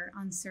clear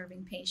on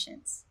serving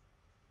patients.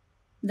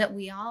 That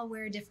we all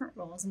wear different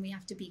roles and we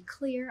have to be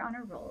clear on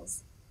our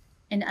roles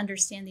and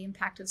understand the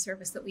impact of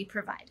service that we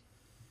provide.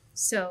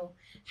 So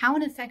how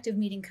an effective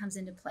meeting comes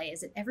into play is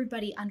that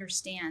everybody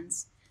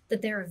understands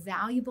that they're a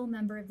valuable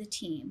member of the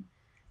team,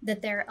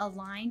 that they're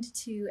aligned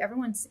to,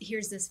 everyone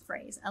hears this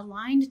phrase,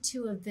 aligned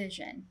to a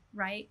vision,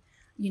 right?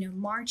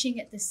 Marching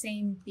at the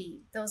same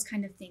beat, those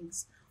kind of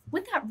things.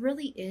 What that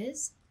really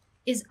is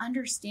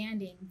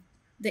understanding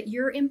that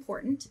you're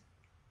important,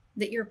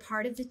 that you're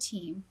part of the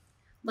team,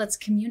 Let's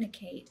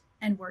communicate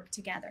and work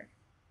together.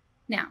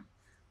 Now,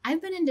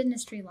 I've been in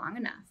dentistry long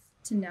enough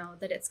to know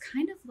that it's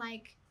kind of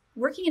like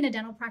working in a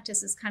dental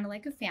practice is kind of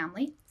like a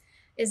family,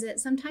 is that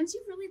sometimes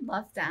you really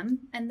love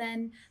them. And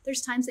then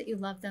there's times that you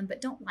love them, but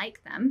don't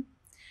like them.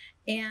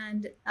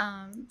 And,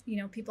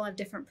 people have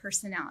different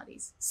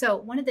personalities. So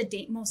one of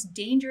the most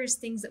dangerous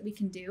things that we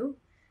can do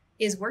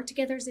is work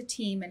together as a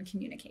team and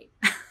communicate.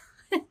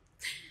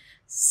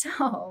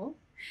 So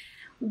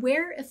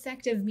where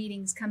effective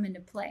meetings come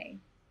into play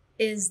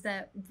is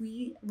that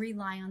we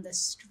rely on the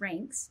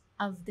strengths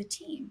of the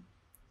team.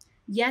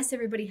 Yes,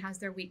 everybody has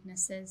their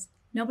weaknesses.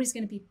 Nobody's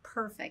going to be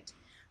perfect.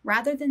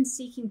 Rather than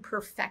seeking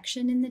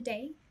perfection in the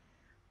day,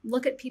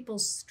 look at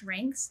people's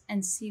strengths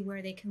and see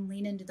where they can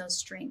lean into those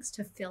strengths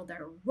to fill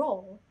their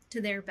role to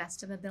their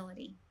best of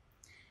ability.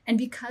 And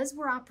because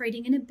we're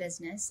operating in a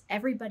business,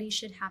 everybody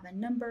should have a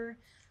number,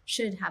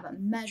 should have a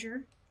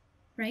measure,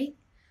 right?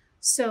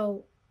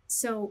 So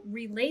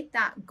relate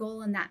that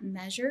goal and that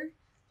measure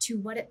to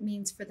what it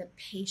means for the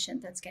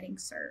patient that's getting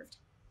served.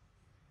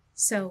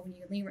 So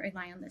when you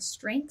rely on the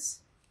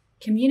strengths,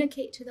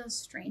 communicate to those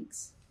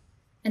strengths,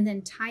 and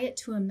then tie it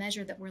to a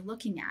measure that we're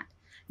looking at.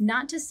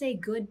 Not to say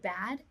good,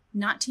 bad,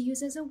 not to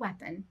use as a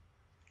weapon,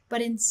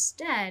 but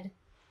instead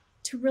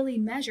to really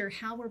measure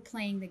how we're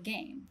playing the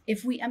game.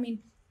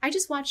 I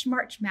just watched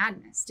March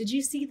Madness. Did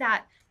you see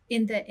that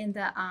in the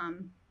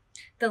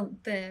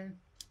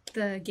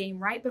game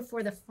right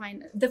before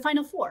the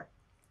Final Four?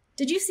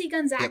 Did you see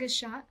Gonzaga's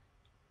shot?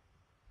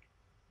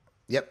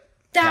 Yep.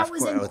 That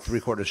was a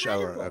three-quarter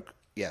shot.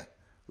 Yeah.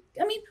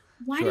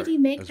 Why did he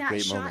make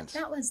that shot?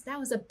 Moments. That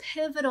was a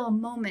pivotal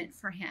moment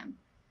for him.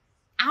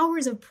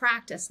 Hours of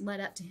practice led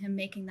up to him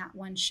making that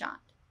one shot.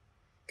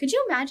 Could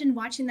you imagine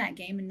watching that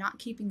game and not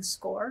keeping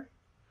score?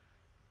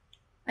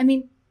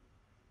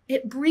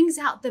 It brings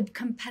out the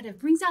competitive,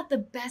 brings out the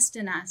best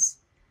in us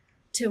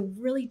to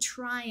really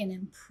try and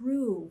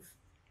improve.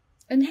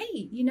 And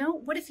hey,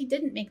 what if he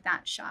didn't make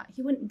that shot?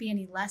 He wouldn't be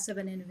any less of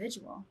an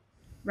individual,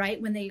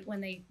 right? When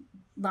they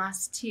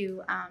lost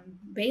to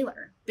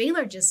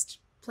Baylor just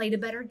played a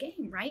better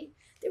game, right?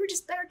 They were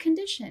just better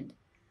conditioned.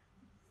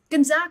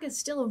 Gonzaga is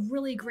still a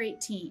really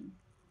great team.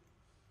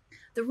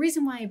 The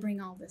reason why I bring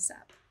all this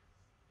up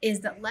is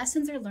that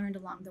lessons are learned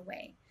along the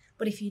way.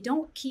 But if you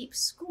don't keep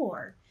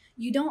score,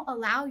 you don't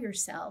allow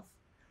yourself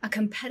a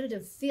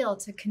competitive feel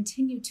to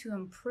continue to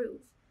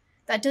improve.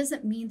 That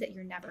doesn't mean that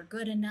you're never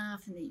good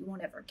enough and that you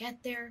won't ever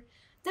get there.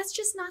 That's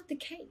just not the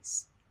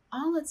case.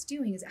 All it's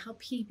doing is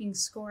help keeping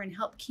score and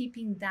help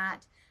keeping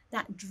that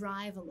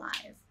drive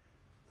alive.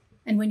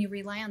 And when you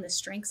rely on the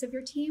strengths of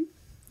your team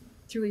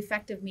through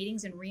effective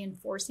meetings and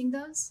reinforcing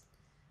those,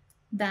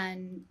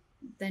 then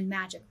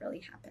magic really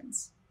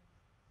happens.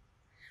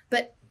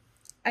 But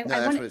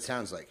that's what it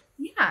sounds like.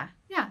 Yeah.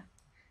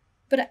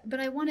 But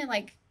I want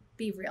to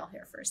be real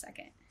here for a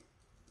second.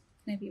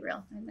 Can I be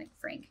real? I'm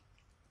frank.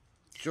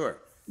 Sure.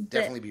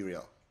 Definitely be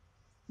real.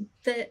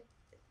 The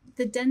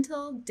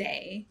dental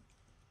day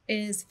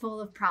is full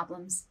of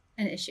problems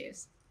and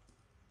issues.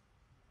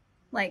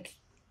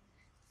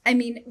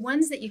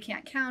 Ones that you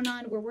can't count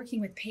on. We're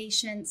working with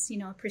patients,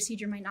 a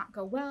procedure might not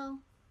go well.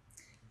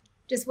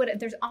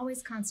 There's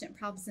always constant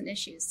problems and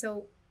issues.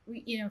 So,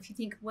 if you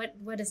think,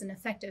 what does an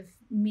effective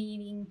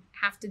meeting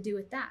have to do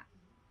with that?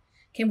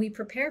 Can we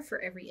prepare for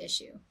every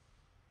issue?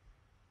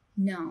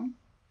 No.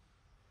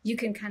 You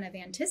can kind of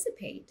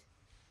anticipate,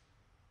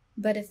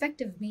 but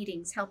effective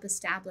meetings help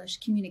establish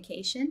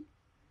communication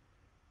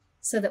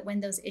so that when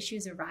those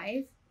issues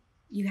arrive,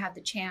 you have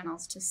the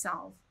channels to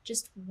solve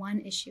just one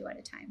issue at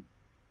a time.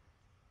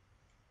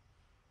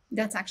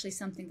 That's actually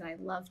something that I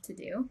love to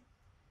do.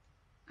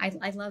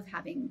 I love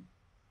having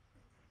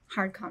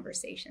hard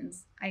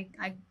conversations.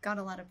 I got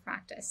a lot of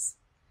practice.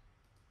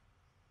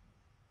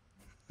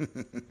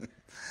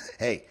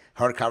 Hey,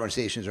 hard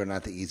conversations are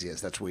not the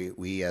easiest. That's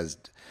we as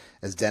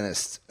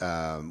dentists,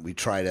 we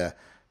try to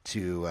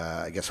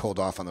hold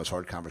off on those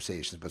hard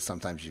conversations, but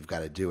sometimes you've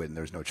got to do it and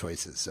there's no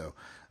choices. So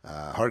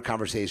hard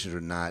conversations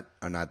are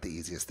not the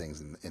easiest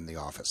things in the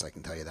office. I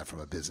can tell you that from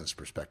a business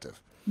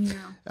perspective.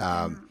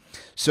 No.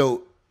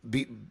 So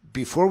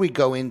before we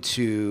go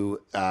into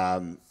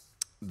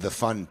the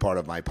fun part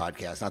of my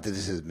podcast, not that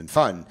this has been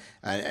fun,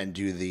 and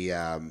do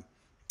the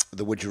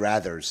would you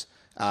rathers,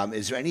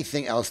 is there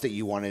anything else that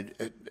you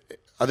wanted,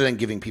 other than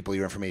giving people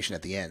your information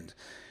at the end,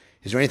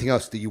 is there anything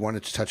else that you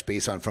wanted to touch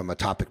base on from a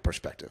topic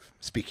perspective,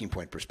 speaking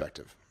point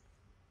perspective?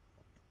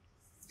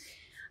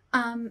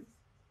 I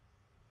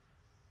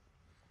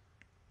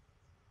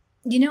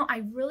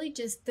really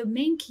the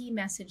main key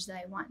message that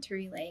I want to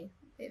relay,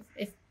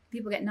 if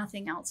people get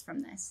nothing else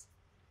from this,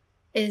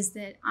 is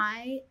that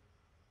I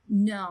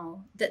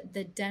know that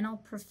the dental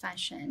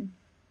profession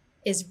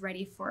is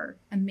ready for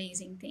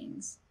amazing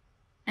things.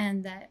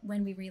 And that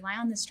when we rely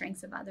on the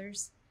strengths of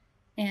others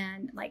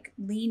and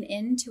lean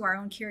into our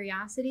own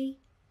curiosity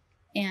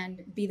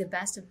and be the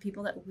best of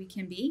people that we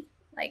can be,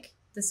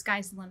 the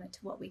sky's the limit to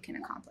what we can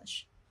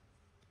accomplish.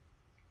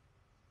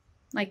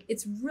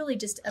 It's really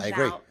just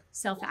about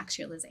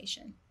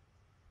self-actualization.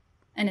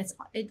 And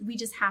we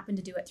just happen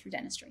to do it through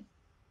dentistry.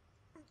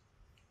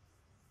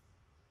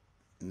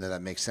 No,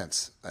 that makes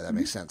sense. That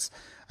makes sense.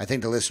 I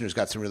think the listeners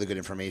got some really good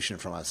information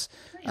from us.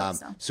 I hope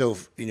so. So,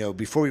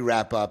 before we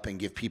wrap up and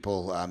give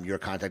people your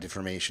contact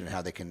information and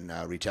how they can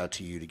reach out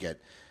to you to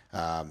get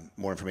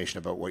more information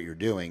about what you're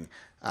doing,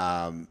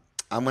 I'm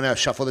going to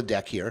shuffle the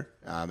deck here,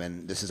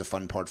 and this is a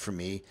fun part for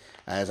me.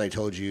 As I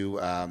told you,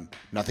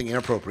 nothing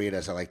inappropriate,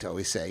 as I like to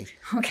always say.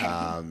 Okay.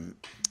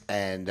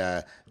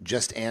 And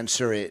just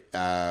answer it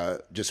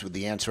just with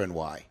the answer and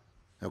why.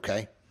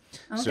 Okay?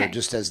 So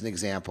just as an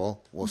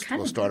example, we'll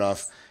start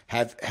off.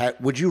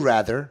 Would you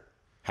rather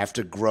have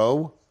to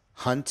grow,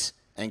 hunt,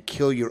 and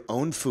kill your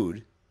own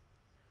food,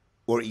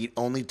 or eat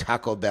only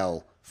Taco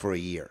Bell for a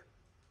year?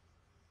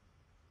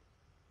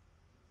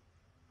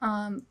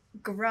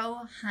 Grow,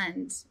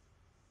 hunt,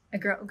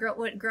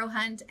 grow,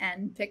 hunt,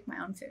 and pick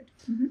my own food.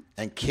 Mm-hmm.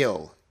 And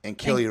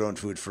kill your own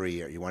food for a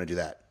year. You want to do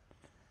that?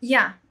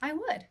 Yeah, I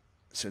would.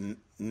 So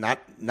not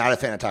a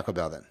fan of Taco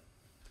Bell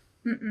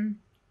then?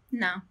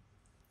 No.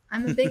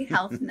 I'm a big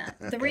health nut.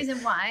 The reason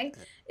why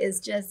is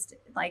just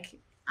like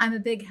I'm a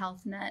big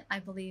health nut. I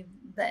believe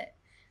that,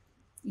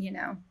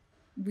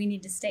 we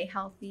need to stay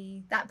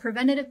healthy. That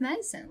preventative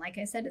medicine, like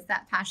I said, is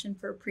that passion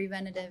for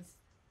preventative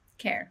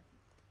care.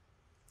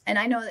 And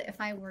I know that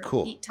if I were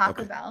to eat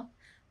Taco Bell,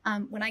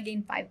 when I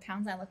gain 5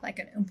 pounds, I look like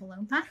an Oompa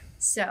Loompa.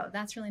 So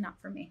that's really not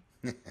for me.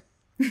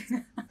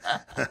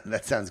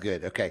 That sounds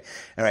good. Okay.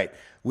 All right.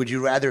 Would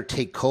you rather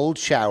take cold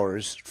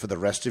showers for the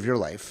rest of your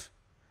life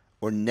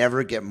or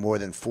never get more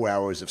than 4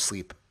 hours of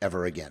sleep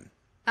ever again?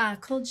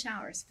 Cold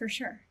showers, for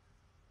sure.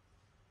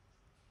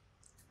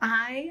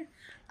 I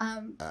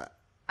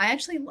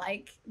actually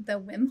like the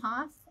Wim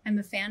Hof. I'm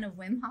a fan of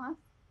Wim Hof,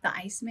 the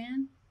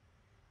Iceman.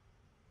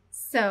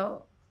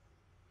 So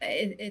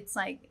it's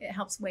like it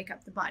helps wake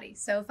up the body.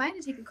 So if I had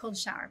to take a cold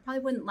shower, I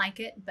probably wouldn't like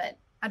it, but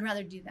I'd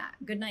rather do that.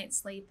 Good night's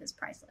sleep is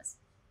priceless.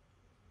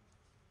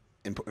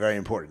 Very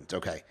important.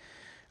 Okay.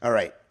 All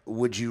right.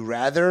 Would you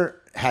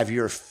rather have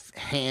your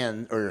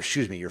fingers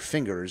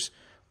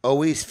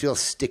always feel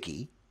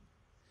sticky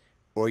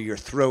or your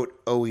throat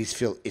always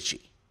feel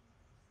itchy?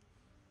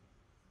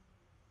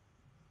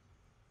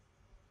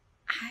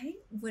 I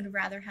would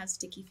rather have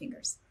sticky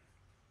fingers.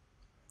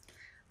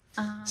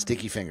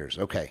 Sticky fingers.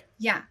 Okay.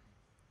 Yeah.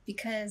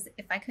 Because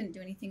if I couldn't do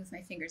anything with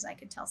my fingers, I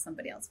could tell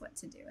somebody else what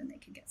to do and they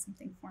could get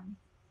something for me.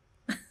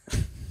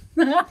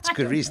 That's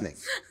good reasoning.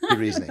 Good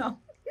reasoning.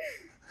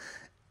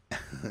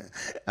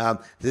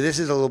 This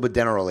is a little bit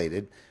dental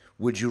related.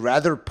 Would you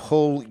rather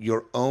pull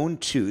your own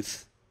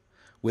tooth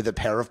with a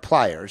pair of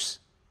pliers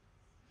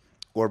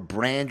or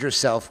brand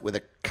yourself with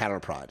a cattle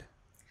prod?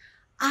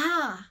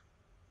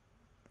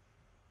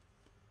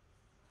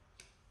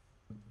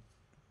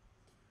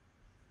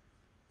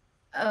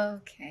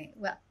 Okay.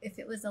 Well, if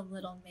it was a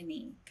little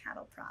mini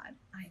cattle prod,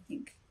 I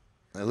think.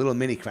 A little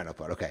mini cattle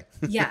prod. Okay.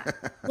 Yeah.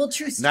 Well,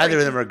 true story. Neither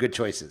of them are good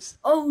choices.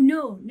 Oh,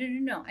 no.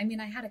 I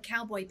mean, I had a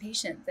cowboy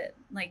patient that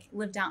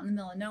lived out in the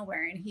middle of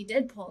nowhere and he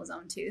did pull his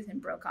own tooth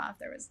and broke off.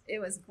 It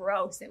was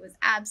gross. It was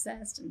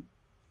abscessed and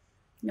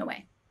no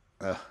way.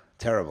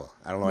 Terrible.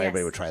 I don't know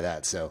anybody would try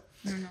that. So,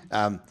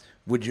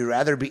 would you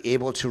rather be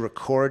able to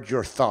record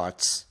your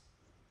thoughts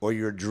or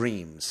your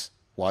dreams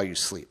while you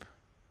sleep?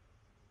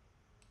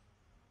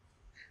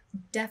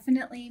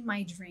 Definitely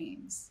my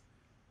dreams.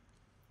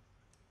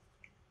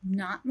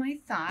 Not my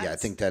thoughts. Yeah, I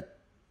think that.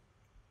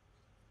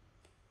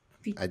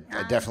 I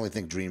definitely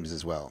think dreams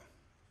as well.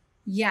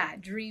 Yeah,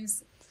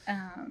 dreams.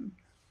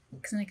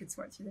 Because then I could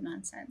sort through the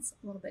nonsense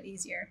a little bit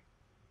easier.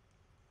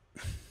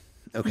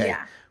 Okay.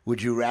 Yeah.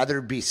 Would you rather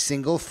be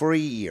single for a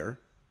year,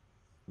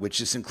 which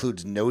just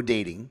includes no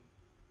dating?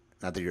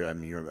 Not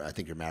that I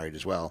think you're married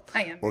as well.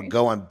 I am. Or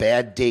go on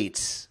bad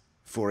dates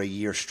for a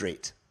year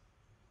straight?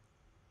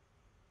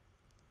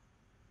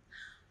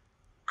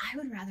 I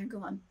would rather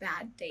go on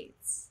bad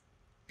dates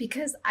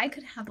because I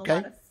could have a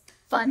lot of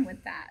fun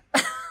with that.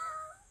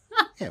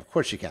 Yeah, of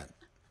course you can.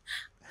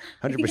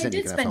 100% I think I you did can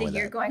have spend fun a with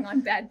year that. going on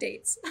bad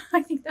dates.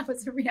 I think that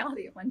was a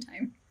reality at one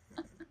time.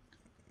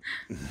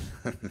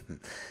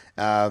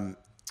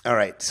 All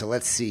right, so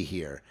let's see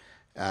here.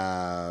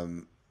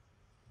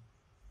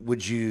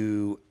 Would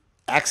you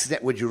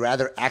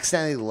rather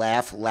accidentally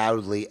laugh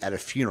loudly at a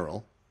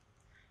funeral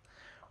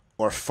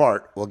or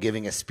fart while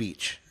giving a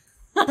speech?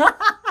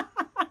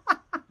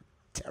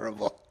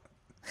 Terrible.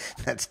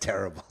 That's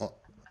terrible.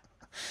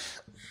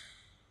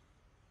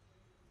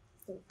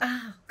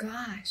 Oh,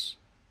 gosh.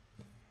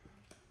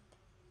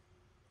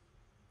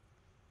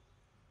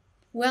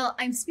 Well,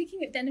 I'm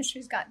speaking at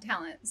Dentistry's Got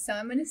Talent, so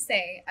I'm going to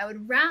say I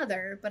would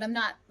rather, but I'm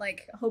not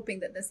hoping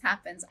that this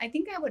happens. I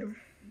think I would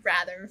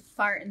rather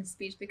fart in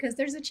speech because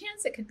there's a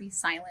chance it could be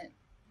silent.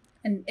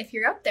 And if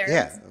you're up there,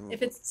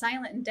 if it's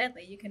silent and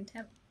deadly, you can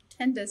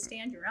tend to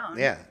stand your own.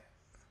 Yeah.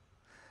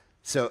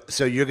 So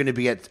you're going to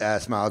be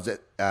at Smiles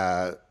at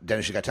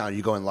Dentistry Got Talent. Are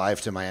you going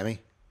live to Miami?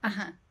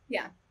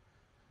 Yeah.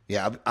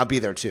 Yeah, I'll be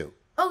there too.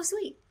 Oh,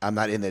 sweet. I'm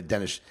not in the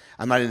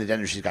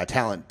Dentistry Got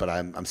Talent, but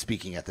I'm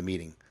speaking at the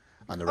meeting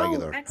on the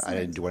regular. Excellent. I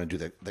didn't want to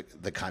do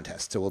the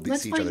contest, so we'll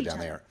Let's see each find other each down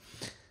other. there.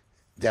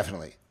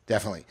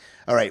 Definitely.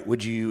 All right.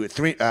 Would you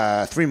three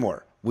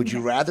more? Would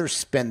you rather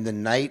spend the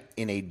night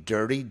in a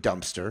dirty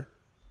dumpster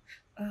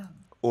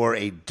or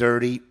a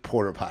dirty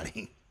porta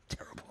potty?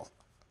 Terrible.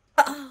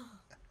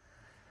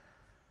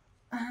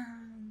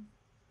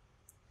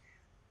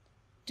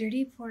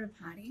 Dirty porta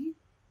potty,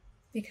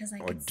 because I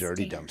Or could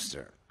dirty stand.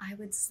 dumpster. I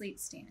would sleep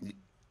standing.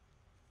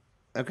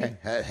 Okay,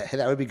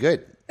 that would be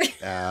good.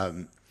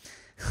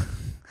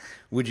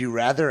 Would you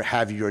rather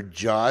have your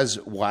jaws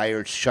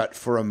wired shut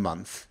for a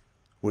month,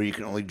 where you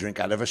can only drink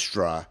out of a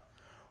straw,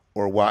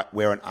 or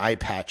wear an eye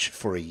patch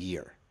for a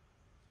year?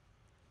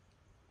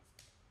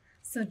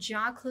 So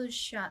jaw closed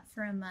shut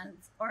for a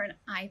month or an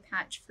eye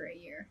patch for a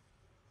year?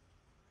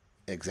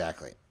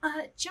 Exactly.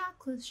 Jaw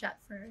closed shut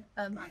for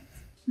a month.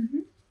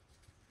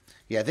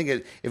 Yeah, I think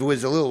if it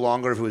was a little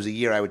longer, if it was a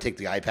year, I would take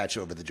the eye patch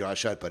over the jaw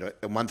shut. But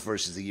a month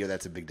versus a year,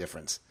 that's a big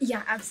difference.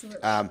 Yeah,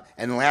 absolutely. And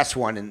the last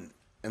one,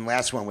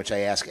 which I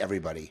ask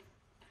everybody,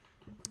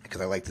 because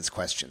I like this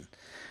question: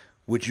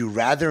 would you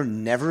rather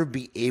never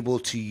be able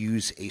to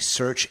use a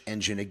search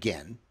engine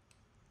again,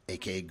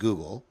 aka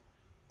Google,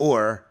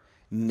 or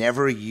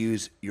never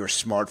use your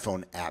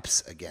smartphone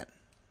apps again?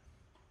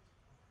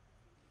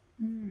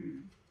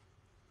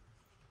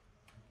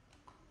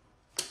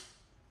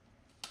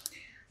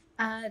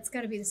 It's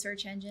got to be the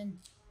search engine.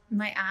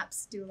 My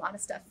apps do a lot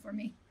of stuff for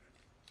me.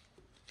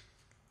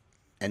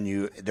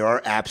 And there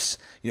are apps,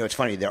 it's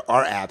funny, there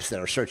are apps that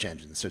are search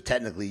engines. So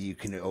technically you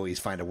can always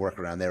find a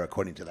workaround there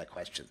according to that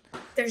question.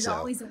 There's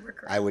always a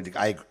workaround.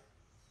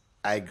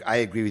 I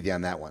agree with you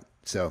on that one.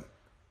 So,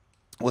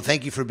 well,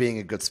 thank you for being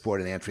a good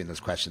sport and answering those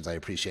questions. I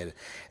appreciate it.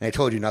 And I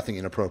told you nothing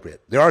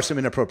inappropriate. There are some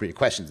inappropriate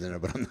questions in there,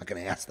 but I'm not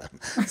going to ask them.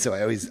 So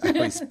I always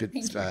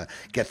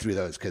get through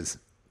those because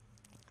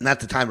not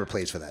the time or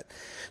place for that.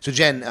 So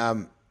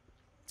Jen,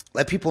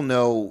 let people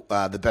know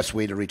the best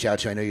way to reach out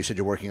to you. I know you said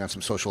you're working on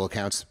some social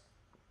accounts.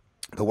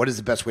 But what is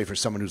the best way for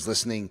someone who's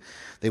listening?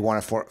 They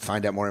want to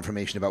find out more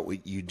information about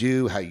what you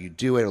do, how you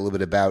do it, a little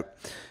bit about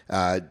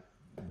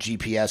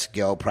GPS,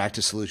 GEL,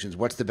 Practice Solutions.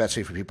 What's the best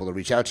way for people to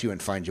reach out to you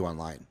and find you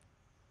online?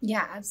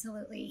 Yeah,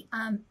 absolutely.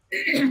 I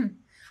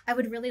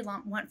would really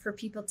want for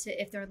people to,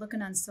 if they're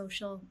looking on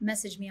social,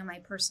 message me on my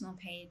personal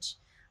page.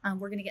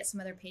 We're going to get some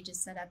other pages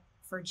set up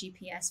for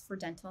GPS for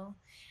dental.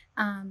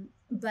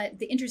 But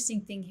the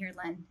interesting thing here,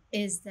 Len,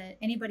 is that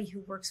anybody who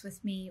works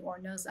with me or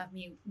knows of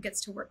me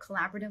gets to work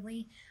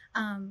collaboratively.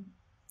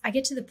 I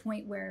get to the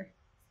point where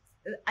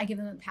I give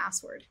them a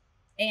password,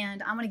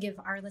 and I'm going to give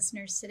our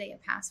listeners today a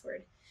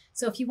password.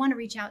 So if you want to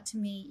reach out to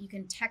me, you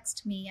can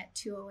text me at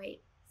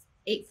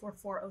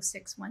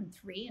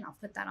 208-844-0613, and I'll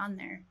put that on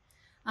there.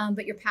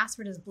 But your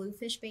password is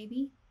Bluefish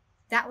Baby.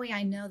 That way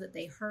I know that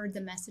they heard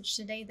the message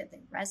today, that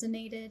they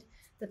resonated,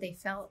 that they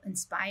felt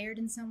inspired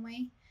in some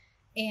way.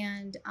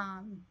 And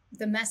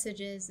the message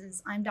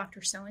is I'm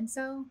Dr.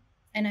 So-and-so,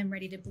 and I'm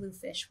ready to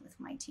bluefish with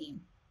my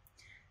team.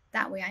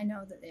 That way I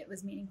know that it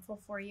was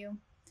meaningful for you.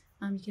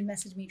 You can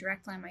message me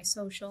directly on my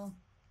social.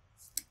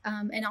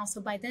 And also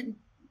by the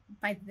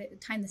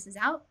time this is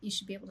out, you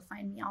should be able to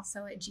find me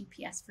also at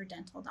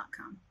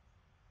gpsfordental.com.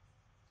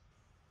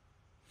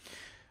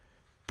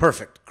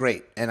 Perfect.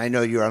 Great. And I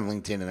know you're on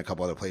LinkedIn and a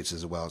couple other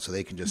places as well, so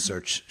they can just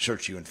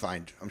search you and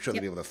find. I'm sure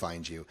they'll be able to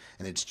find you.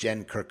 And it's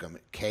Jen Kirkham,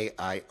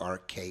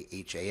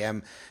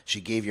 Kirkham. She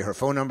gave you her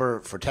phone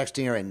number for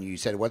texting her, and you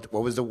said what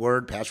was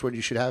the password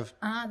you should have?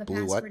 The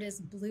password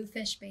is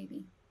Bluefish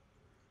Baby.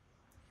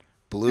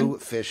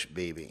 Bluefish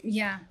Baby.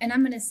 Yeah. And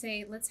I'm going to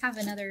say, let's have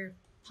another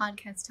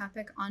podcast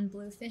topic on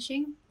blue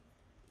fishing.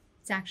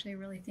 It's actually a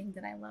really thing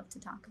that I love to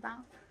talk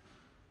about.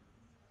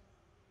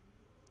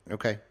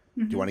 Okay.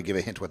 Do you want to give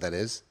a hint what that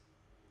is?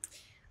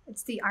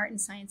 It's the art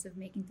and science of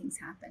making things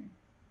happen.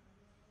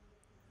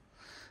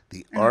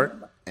 The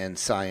art and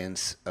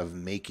science of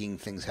making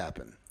things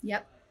happen.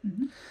 Yep.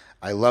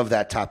 I love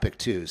that topic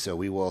too. So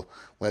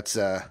let's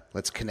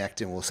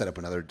connect and we'll set up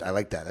another. I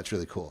like that. That's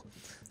really cool.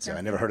 So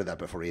I never heard of that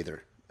before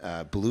either.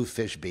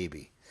 Bluefish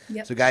Baby.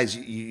 Yep. So guys,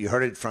 you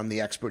heard it from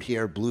the expert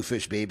here.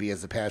 Bluefish Baby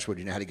as the password.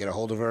 You know how to get a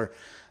hold of her.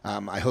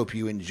 I hope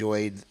you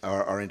enjoyed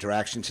our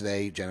interaction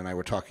today. Jen and I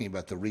were talking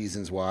about the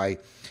reasons why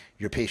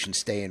your patients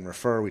stay and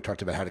refer. We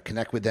talked about how to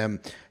connect with them,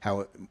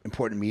 how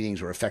important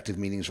meetings or effective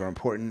meetings are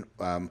important,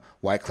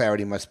 why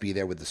clarity must be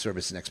there with the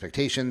service and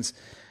expectations,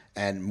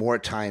 and more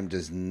time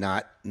does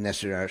not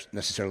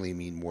necessarily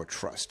mean more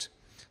trust.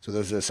 So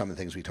those are some of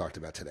the things we talked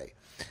about today.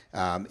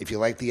 If you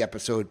like the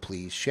episode,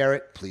 please share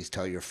it. Please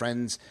tell your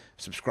friends.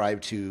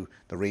 Subscribe to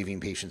the Raving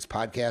Patients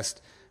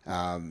Podcast.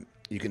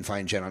 You can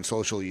find Jen on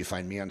social. You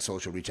find me on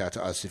social. Reach out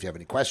to us if you have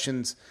any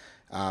questions.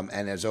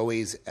 And as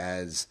always,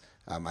 as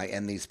I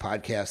end these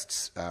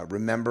podcasts,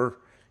 remember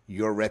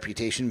your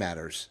reputation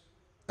matters.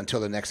 Until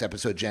the next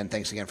episode, Jen,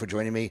 thanks again for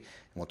joining me. And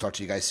we'll talk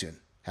to you guys soon.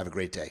 Have a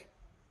great day.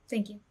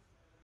 Thank you.